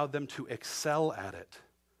God allowed them to excel at it.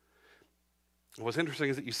 What's interesting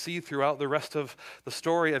is that you see throughout the rest of the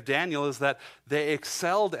story of Daniel is that they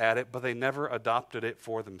excelled at it, but they never adopted it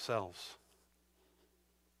for themselves.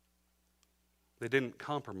 They didn't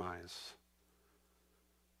compromise.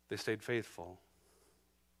 They stayed faithful.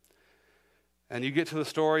 And you get to the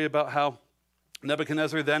story about how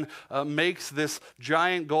Nebuchadnezzar then makes this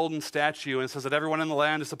giant golden statue and says that everyone in the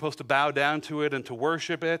land is supposed to bow down to it and to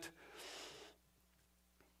worship it.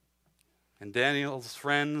 And Daniel's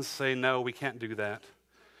friends say, no, we can't do that.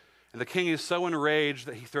 And the king is so enraged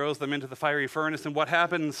that he throws them into the fiery furnace. And what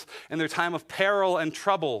happens in their time of peril and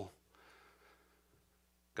trouble?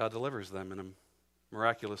 God delivers them in a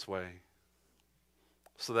miraculous way,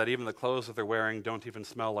 so that even the clothes that they're wearing don't even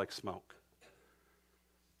smell like smoke.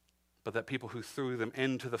 But that people who threw them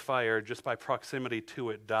into the fire just by proximity to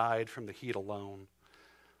it died from the heat alone.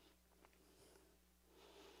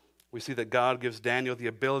 We see that God gives Daniel the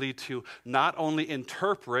ability to not only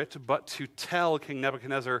interpret, but to tell King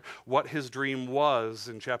Nebuchadnezzar what his dream was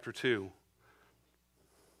in chapter 2.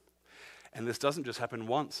 And this doesn't just happen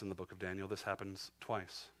once in the book of Daniel, this happens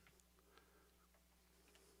twice.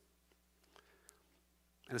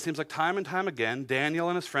 And it seems like time and time again, Daniel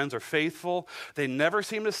and his friends are faithful. They never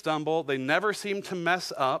seem to stumble. They never seem to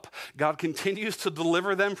mess up. God continues to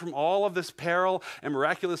deliver them from all of this peril in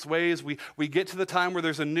miraculous ways. We get to the time where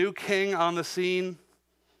there's a new king on the scene.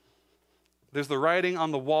 There's the writing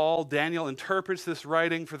on the wall. Daniel interprets this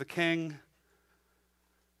writing for the king.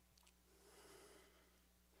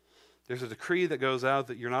 There's a decree that goes out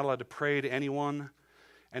that you're not allowed to pray to anyone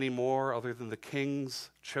anymore other than the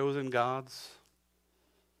king's chosen gods.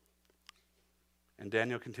 And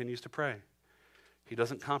Daniel continues to pray. He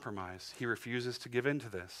doesn't compromise. He refuses to give in to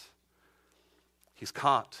this. He's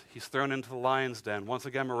caught. He's thrown into the lion's den. Once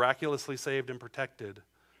again, miraculously saved and protected.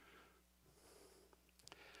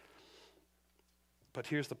 But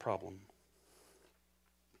here's the problem.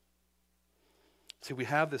 See, we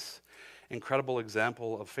have this incredible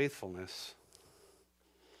example of faithfulness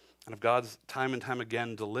and of God's time and time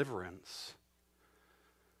again deliverance.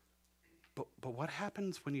 But what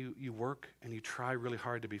happens when you work and you try really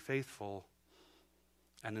hard to be faithful,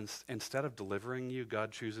 and instead of delivering you,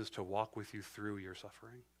 God chooses to walk with you through your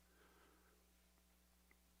suffering?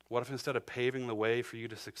 What if instead of paving the way for you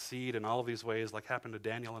to succeed in all of these ways, like happened to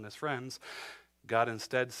Daniel and his friends, God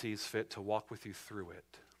instead sees fit to walk with you through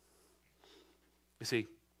it? You see,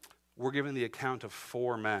 we're given the account of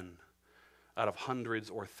 4 men out of hundreds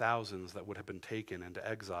or thousands that would have been taken into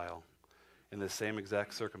exile in the same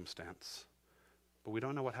exact circumstance. But we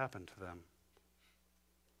don't know what happened to them.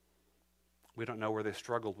 We don't know where they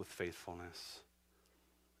struggled with faithfulness.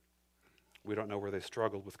 We don't know where they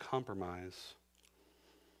struggled with compromise.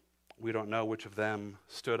 We don't know which of them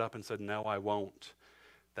stood up and said, "No, I won't,"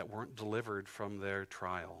 that weren't delivered from their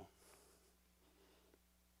trial.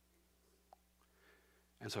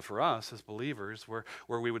 And so for us as believers, where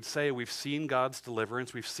we would say we've seen God's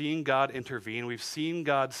deliverance, we've seen God intervene, we've seen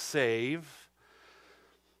God save,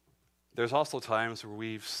 there's also times where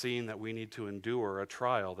we've seen that we need to endure a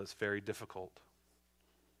trial that's very difficult.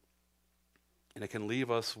 And it can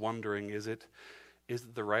leave us wondering, is it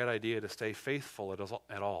the right idea to stay faithful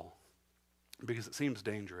at all? Because it seems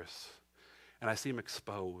dangerous, and I seem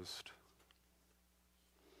exposed.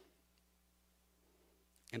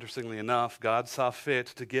 Interestingly enough, God saw fit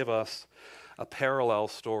to give us a parallel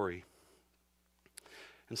story.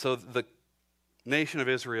 And so the nation of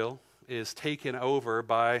Israel is taken over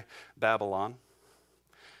by Babylon.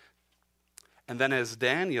 And then as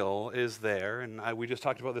Daniel is there, and we just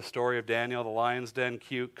talked about the story of Daniel, the lion's den,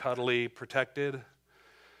 cute, cuddly, protected.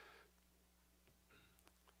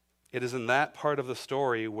 It is in that part of the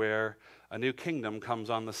story where a new kingdom comes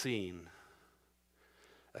on the scene.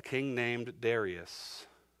 A king named Darius.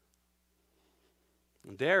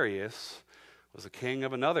 And Darius was a king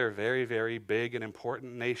of another very, very big and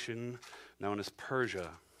important nation known as Persia.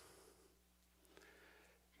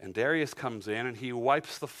 And Darius comes in and he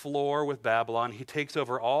wipes the floor with Babylon. He takes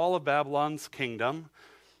over all of Babylon's kingdom.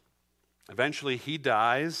 Eventually he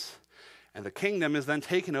dies, and the kingdom is then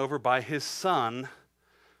taken over by his son,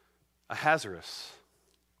 Ahasuerus,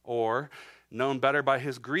 or known better by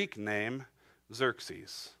his Greek name,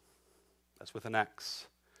 Xerxes. That's with an X.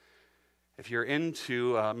 If you're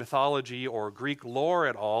into mythology or Greek lore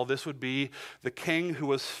at all, this would be the king who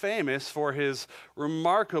was famous for his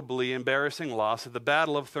remarkably embarrassing loss at the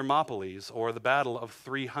Battle of Thermopylae, or the Battle of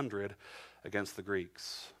 300 against the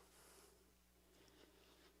Greeks.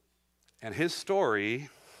 And his story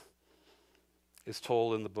is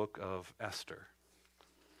told in the book of Esther.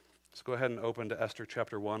 Let's go ahead and open to Esther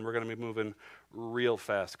chapter 1. We're going to be moving real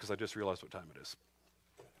fast because I just realized what time it is.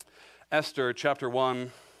 Esther chapter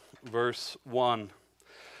 1. Verse 1.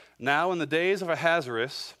 Now in the days of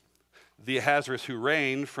Ahasuerus, the Ahasuerus who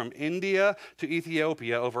reigned from India to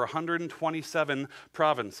Ethiopia over 127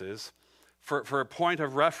 provinces, for a point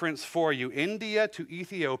of reference for you, India to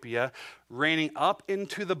Ethiopia, reigning up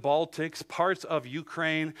into the Baltics, parts of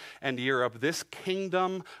Ukraine and Europe, this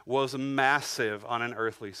kingdom was massive on an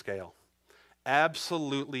earthly scale.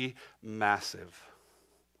 Absolutely massive.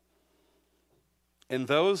 In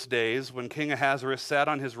those days, when King Ahasuerus sat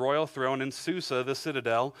on his royal throne in Susa, the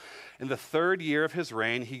citadel, in the 3rd year of his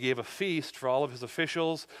reign, he gave a feast for all of his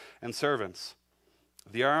officials and servants.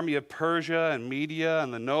 The army of Persia and Media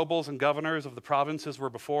and the nobles and governors of the provinces were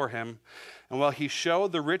before him. And while he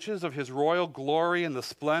showed the riches of his royal glory and the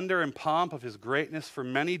splendor and pomp of his greatness for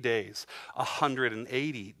many days,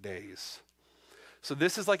 180 days. So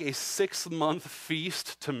this is like a 6-month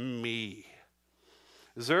feast to me.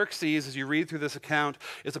 Xerxes, as you read through this account,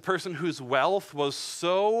 is a person whose wealth was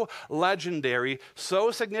so legendary,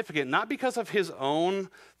 so significant, not because of his own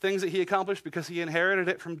things that he accomplished, because he inherited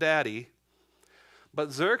it from daddy,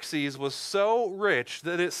 But Xerxes was so rich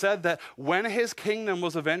that it said that when his kingdom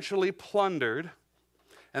was eventually plundered,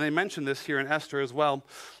 and they mention this here in Esther as well,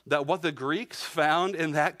 that what the Greeks found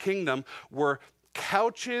in that kingdom were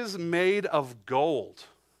couches made of gold.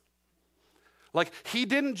 Like, he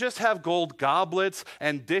didn't just have gold goblets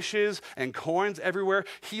and dishes and coins everywhere.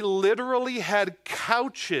 He literally had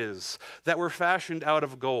couches that were fashioned out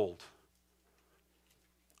of gold,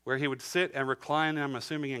 where he would sit and recline, I'm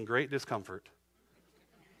assuming, in great discomfort.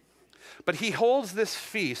 But he holds this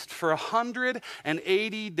feast for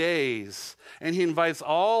 180 days, and he invites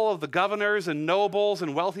all of the governors and nobles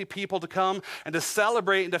and wealthy people to come and to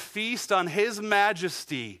celebrate and to feast on his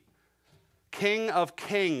majesty, King of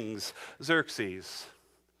Kings, Xerxes.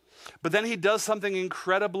 But then he does something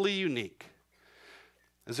incredibly unique.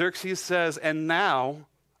 Xerxes says, "And now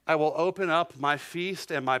I will open up my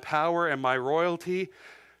feast and my power and my royalty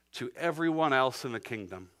to everyone else in the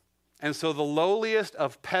kingdom." And so the lowliest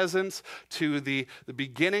of peasants to the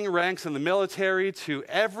beginning ranks in the military, to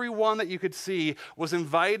everyone that you could see, was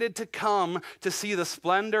invited to come to see the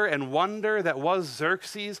splendor and wonder that was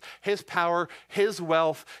Xerxes, his power, his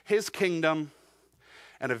wealth, his kingdom.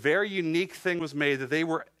 And a very unique thing was made, that they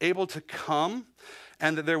were able to come,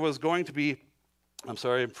 and that there was going to be, I'm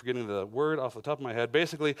sorry, I'm forgetting the word off the top of my head.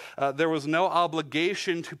 Basically, there was no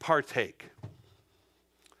obligation to partake.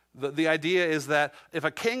 The idea is that if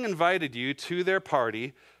a king invited you to their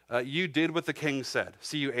party, you did what the king said.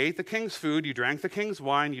 So you ate the king's food, you drank the king's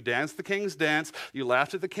wine, you danced the king's dance, you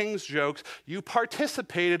laughed at the king's jokes, you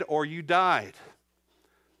participated or you died.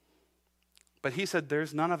 But he said,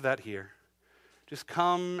 there's none of that here. Just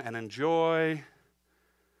come and enjoy.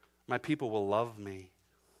 My people will love me.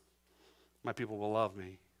 My people will love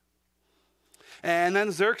me. And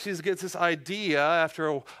then Xerxes gets this idea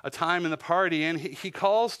after a time in the party, and he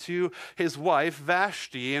calls to his wife,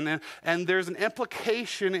 Vashti, and there's an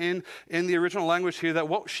implication in the original language here that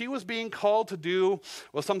what she was being called to do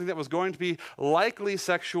was something that was going to be likely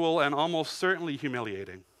sexual and almost certainly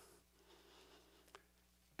humiliating.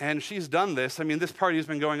 And she's done this. I mean, this party has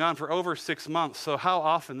been going on for over 6 months, so how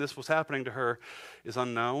often this was happening to her is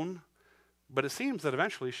unknown. But it seems that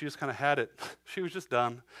eventually she just kind of had it. She was just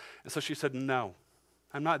done. And so she said, no,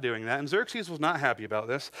 I'm not doing that. And Xerxes was not happy about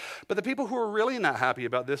this. But the people who were really not happy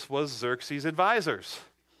about this was Xerxes' advisors,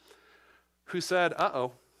 who said,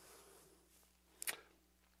 uh-oh,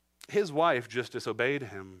 his wife just disobeyed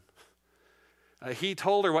him. He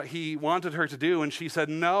told her what he wanted her to do, and she said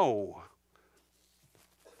no.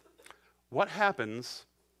 What happens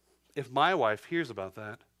if my wife hears about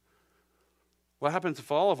that? What happens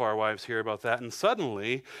if all of our wives hear about that? And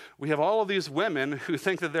suddenly, we have all of these women who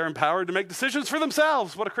think that they're empowered to make decisions for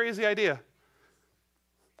themselves. What a crazy idea.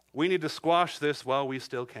 We need to squash this while we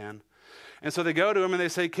still can. And so they go to him and they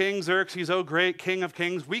say, King Xerxes, oh great King of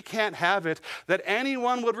Kings, we can't have it that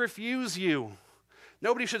anyone would refuse you.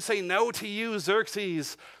 Nobody should say no to you,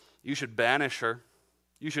 Xerxes. You should banish her.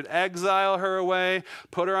 You should exile her away,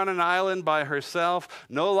 put her on an island by herself,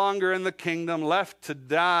 no longer in the kingdom, left to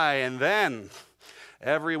die, and then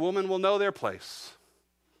every woman will know their place.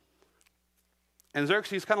 And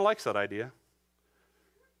Xerxes kind of likes that idea.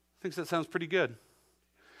 Thinks that sounds pretty good.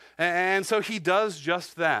 And so he does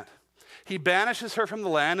just that. He banishes her from the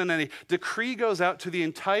land, and then a decree goes out to the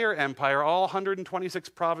entire empire, all 126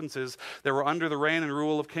 provinces that were under the reign and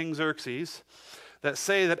rule of King Xerxes, that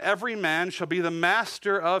say that every man shall be the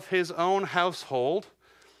master of his own household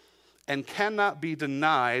and cannot be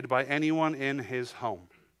denied by anyone in his home.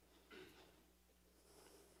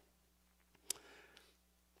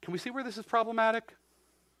 Can we see where this is problematic?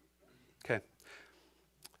 Okay.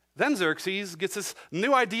 Then Xerxes gets this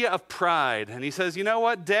new idea of pride, and he says, you know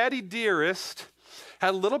what, Daddy Dearest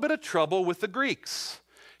had a little bit of trouble with the Greeks.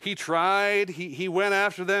 He tried, he went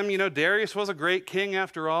after them. You know, Darius was a great king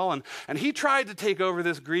after all, and he tried to take over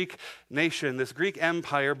this Greek nation, this Greek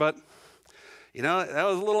empire, but, you know, that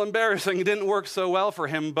was a little embarrassing. It didn't work so well for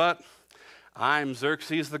him, but I'm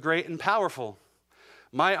Xerxes the Great and Powerful.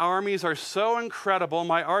 My armies are so incredible,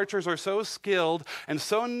 my archers are so skilled and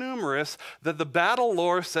so numerous that the battle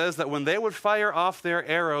lore says that when they would fire off their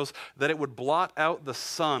arrows, that it would blot out the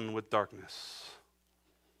sun with darkness.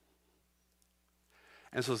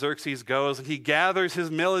 And so Xerxes goes and he gathers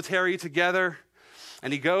his military together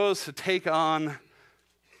and he goes to take on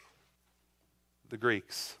the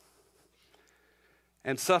Greeks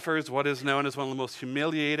and suffers what is known as one of the most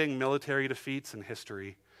humiliating military defeats in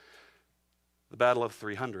history, the Battle of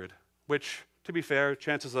 300, which, to be fair,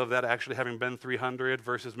 chances of that actually having been 300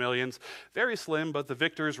 versus millions, very slim, but the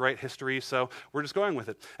victors write history, so we're just going with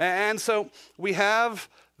it. And so we have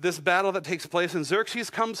this battle that takes place, and Xerxes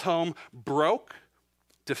comes home broke,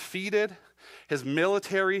 defeated, his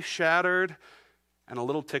military shattered, and a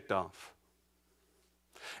little ticked off.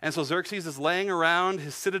 And so Xerxes is laying around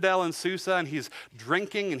his citadel in Susa, and he's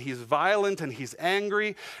drinking, and he's violent, and he's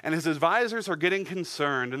angry, and his advisors are getting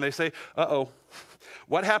concerned, and they say, uh-oh,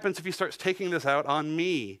 what happens if he starts taking this out on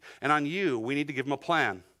me and on you? We need to give him a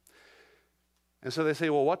plan. And so they say,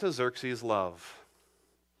 well, what does Xerxes love?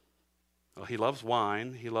 Well, he loves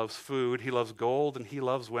wine, he loves food, he loves gold, and he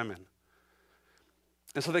loves women.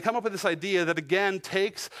 And so they come up with this idea that, again,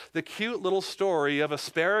 takes the cute little story of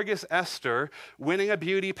asparagus Esther winning a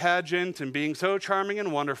beauty pageant and being so charming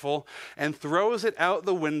and wonderful, and throws it out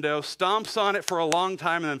the window, stomps on it for a long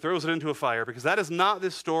time, and then throws it into a fire, because that is not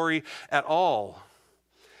this story at all.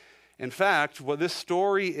 In fact, what this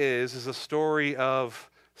story is a story of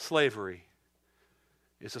slavery.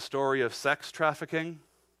 It's a story of sex trafficking.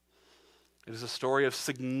 It is a story of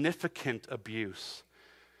significant abuse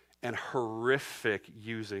and horrific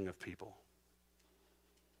using of people.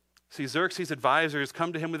 See, Xerxes' advisors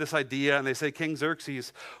come to him with this idea, and they say, King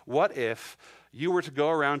Xerxes, what if you were to go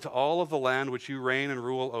around to all of the land which you reign and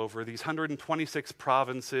rule over, these 126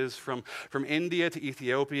 provinces from India to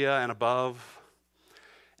Ethiopia and above,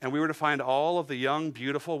 and we were to find all of the young,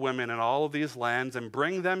 beautiful women in all of these lands and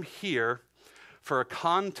bring them here for a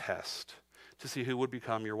contest to see who would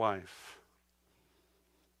become your wife?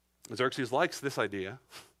 Xerxes likes this idea.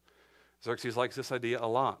 Xerxes likes this idea a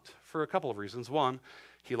lot for a couple of reasons. One,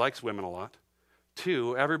 he likes women a lot.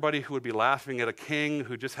 Two, everybody who would be laughing at a king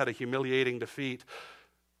who just had a humiliating defeat,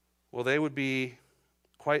 well, they would be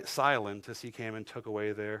quite silent as he came and took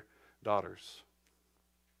away their daughters.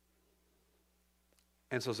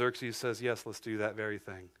 And so Xerxes says, yes, let's do that very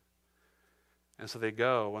thing. And so they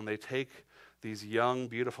go and they take these young,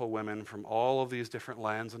 beautiful women from all of these different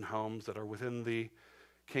lands and homes that are within the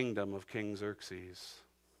kingdom of King Xerxes.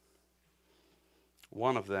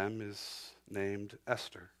 One of them is named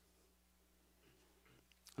Esther.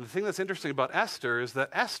 And the thing that's interesting about Esther is that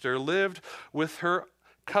Esther lived with her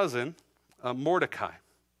cousin, Mordecai.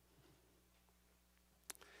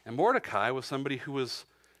 And Mordecai was somebody who was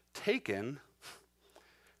taken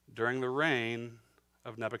during the reign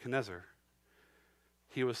of Nebuchadnezzar.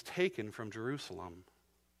 He was taken from Jerusalem.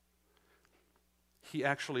 He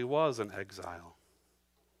actually was an exile.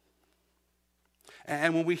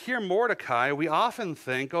 And when we hear Mordecai, we often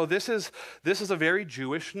think, oh, this is a very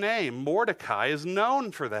Jewish name. Mordecai is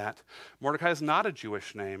known for that. Mordecai is not a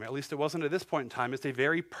Jewish name. At least it wasn't at this point in time. It's a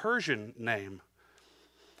very Persian name.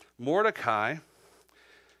 Mordecai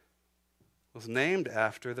was named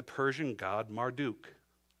after the Persian god Marduk.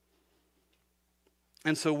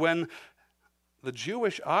 And so when the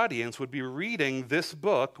Jewish audience would be reading this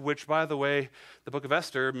book, which, by the way, the book of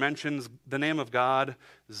Esther mentions the name of God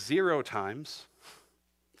 0 times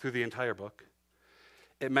through the entire book.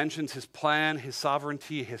 It mentions his plan, his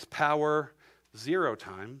sovereignty, his power 0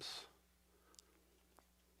 times.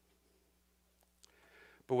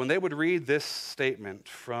 But when they would read this statement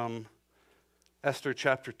from Esther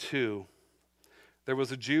chapter 2, there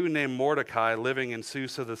was a Jew named Mordecai living in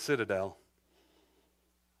Susa, the citadel.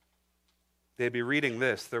 They'd be reading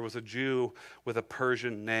this. There was a Jew with a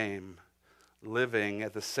Persian name living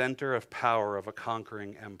at the center of power of a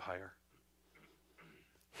conquering empire.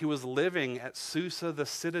 He was living at Susa, the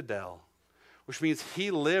citadel, which means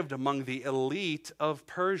he lived among the elite of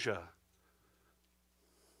Persia.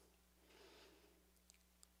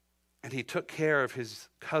 And he took care of his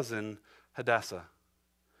cousin Hadassah,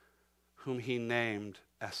 whom he named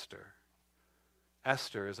Esther.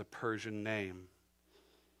 Esther is a Persian name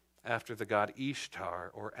after the god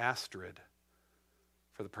Ishtar or Astrid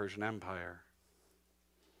for the Persian Empire.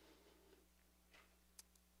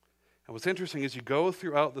 And what's interesting is you go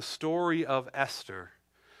throughout the story of Esther,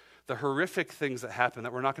 the horrific things that happen,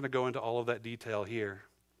 that we're not going to go into all of that detail here.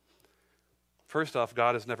 First off,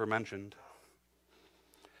 God is never mentioned.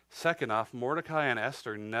 Second off, Mordecai and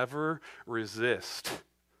Esther never resist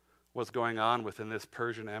what's going on within this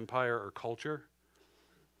Persian Empire or culture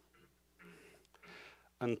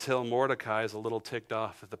until Mordecai is a little ticked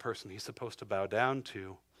off that the person he's supposed to bow down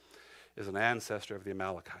to is an ancestor of the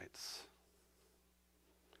Amalekites.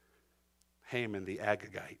 Haman the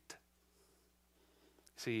Agagite.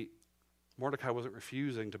 See, Mordecai wasn't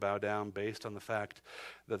refusing to bow down based on the fact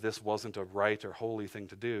that this wasn't a right or holy thing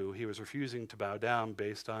to do. He was refusing to bow down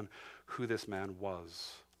based on who this man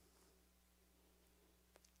was.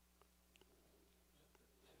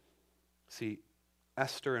 See,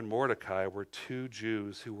 Esther and Mordecai were 2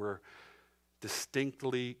 Jews who were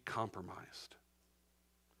distinctly compromised.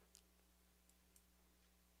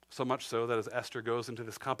 So much so that as Esther goes into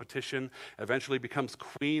this competition, eventually becomes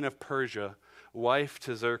queen of Persia, wife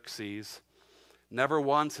to Xerxes, never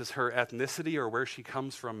once is her ethnicity or where she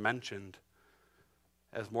comes from mentioned.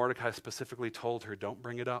 As Mordecai specifically told her, don't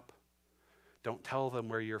bring it up. Don't tell them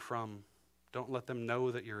where you're from. Don't let them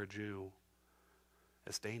know that you're a Jew.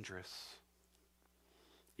 It's dangerous.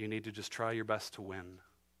 You need to just try your best to win.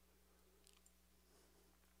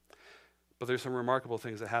 But there's some remarkable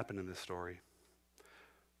things that happen in this story.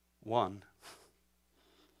 One,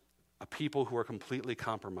 a people who are completely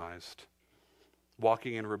compromised,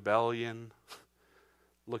 walking in rebellion,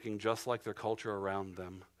 looking just like their culture around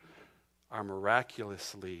them, are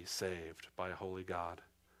miraculously saved by a holy God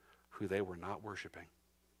who they were not worshiping.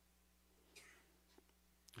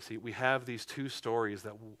 You see, we have these two stories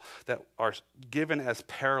that are given as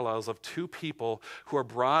parallels of two people who are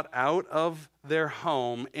brought out of their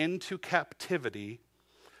home into captivity,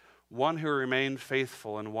 one who remained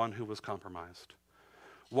faithful and one who was compromised.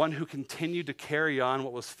 One who continued to carry on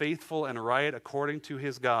what was faithful and right according to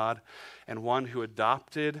his God, and one who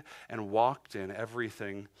adopted and walked in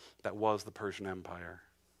everything that was the Persian Empire.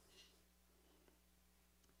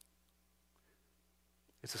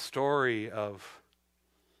 It's a story of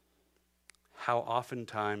how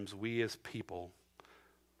oftentimes we as people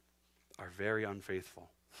are very unfaithful.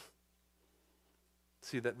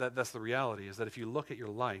 See, that's the reality, is that if you look at your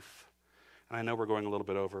life, and I know we're going a little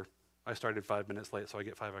bit over. I started 5 minutes late, so I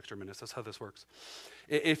get 5 extra minutes. That's how this works.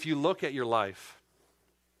 If you look at your life,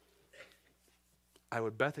 I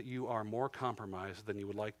would bet that you are more compromised than you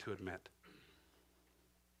would like to admit.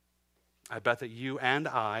 I bet that you and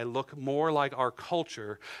I look more like our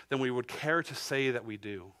culture than we would care to say that we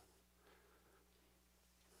do.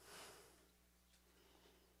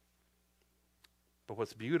 But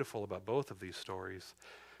what's beautiful about both of these stories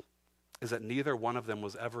is that neither one of them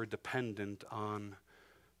was ever dependent on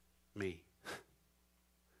me.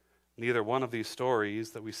 Neither one of these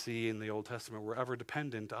stories that we see in the Old Testament were ever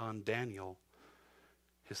dependent on Daniel,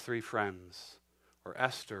 his 3 friends, or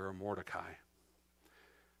Esther or Mordecai.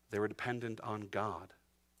 They were dependent on God,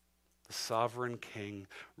 the sovereign king,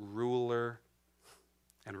 ruler,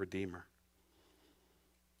 and redeemer.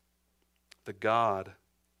 The God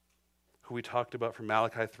who we talked about from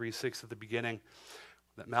Malachi 3:6 at the beginning,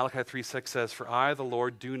 that Malachi 3:6 says, "For I, the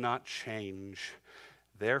Lord, do not change.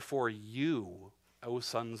 Therefore you, O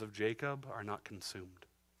sons of Jacob, are not consumed."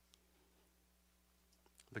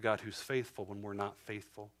 The God who's faithful when we're not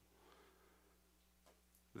faithful.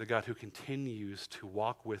 The God who continues to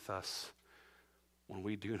walk with us when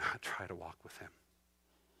we do not try to walk with him.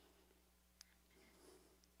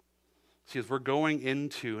 See, as we're going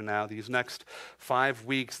into now these next 5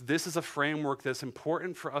 weeks, this is a framework that's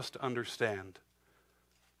important for us to understand.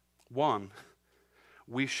 One,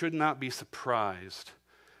 we should not be surprised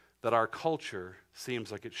that our culture seems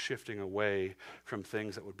like it's shifting away from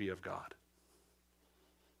things that would be of God,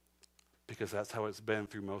 because that's how it's been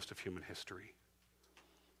through most of human history.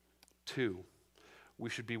 2, we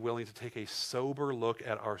should be willing to take a sober look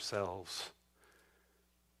at ourselves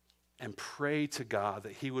and pray to God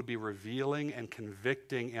that he would be revealing and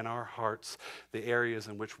convicting in our hearts the areas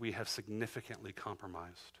in which we have significantly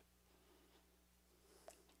compromised.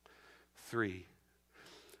 3,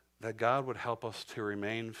 that God would help us to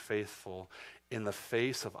remain faithful in the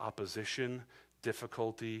face of opposition,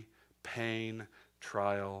 difficulty, pain,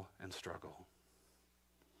 trial, and struggle.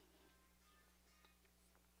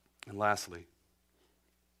 And lastly,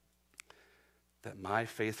 that my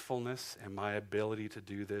faithfulness and my ability to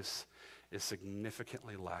do this is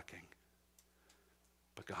significantly lacking,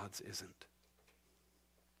 but God's isn't.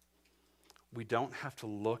 We don't have to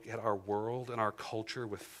look at our world and our culture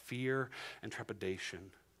with fear and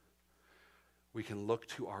trepidation. We can look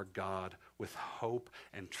to our God with hope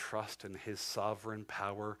and trust in his sovereign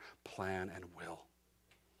power, plan, and will.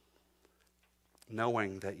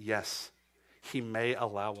 Knowing that, yes, he may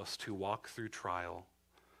allow us to walk through trial,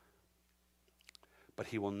 but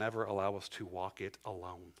he will never allow us to walk it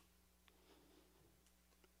alone.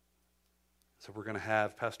 So we're going to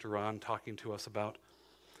have Pastor Ron talking to us about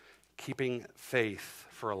keeping faith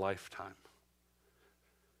for a lifetime.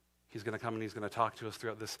 He's going to come and he's going to talk to us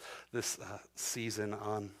throughout this season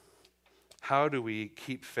on how do we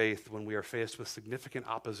keep faith when we are faced with significant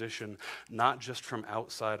opposition, not just from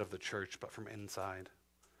outside of the church, but from inside.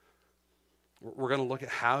 We're going to look at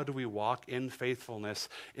how do we walk in faithfulness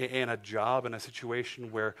in a job, in a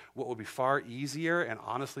situation where what would be far easier and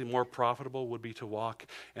honestly more profitable would be to walk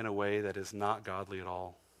in a way that is not godly at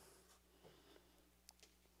all.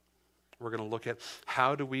 We're going to look at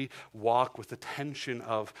how do we walk with the tension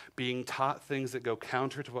of being taught things that go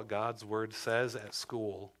counter to what God's word says at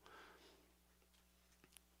school,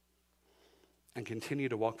 and continue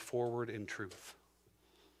to walk forward in truth.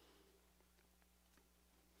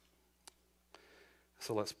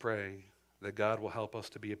 So let's pray that God will help us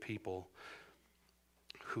to be a people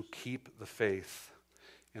who keep the faith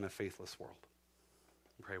in a faithless world.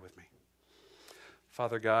 Pray with me.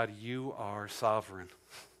 Father God, you are sovereign.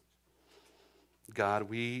 God,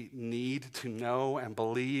 we need to know and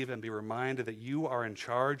believe and be reminded that you are in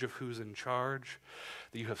charge of who's in charge,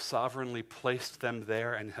 that you have sovereignly placed them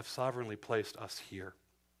there and have sovereignly placed us here.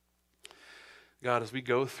 God, as we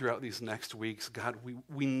go throughout these next weeks, God,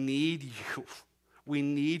 we need you. We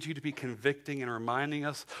need you to be convicting and reminding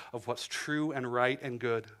us of what's true and right and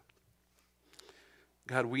good.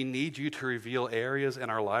 God, we need you to reveal areas in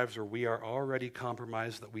our lives where we are already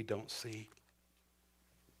compromised that we don't see.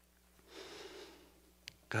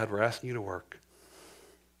 God, we're asking you to work.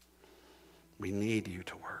 We need you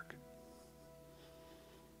to work.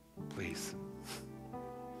 Please.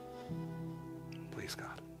 Please,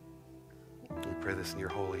 God. We pray this in your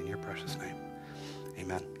holy and your precious name.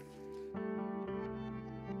 Amen.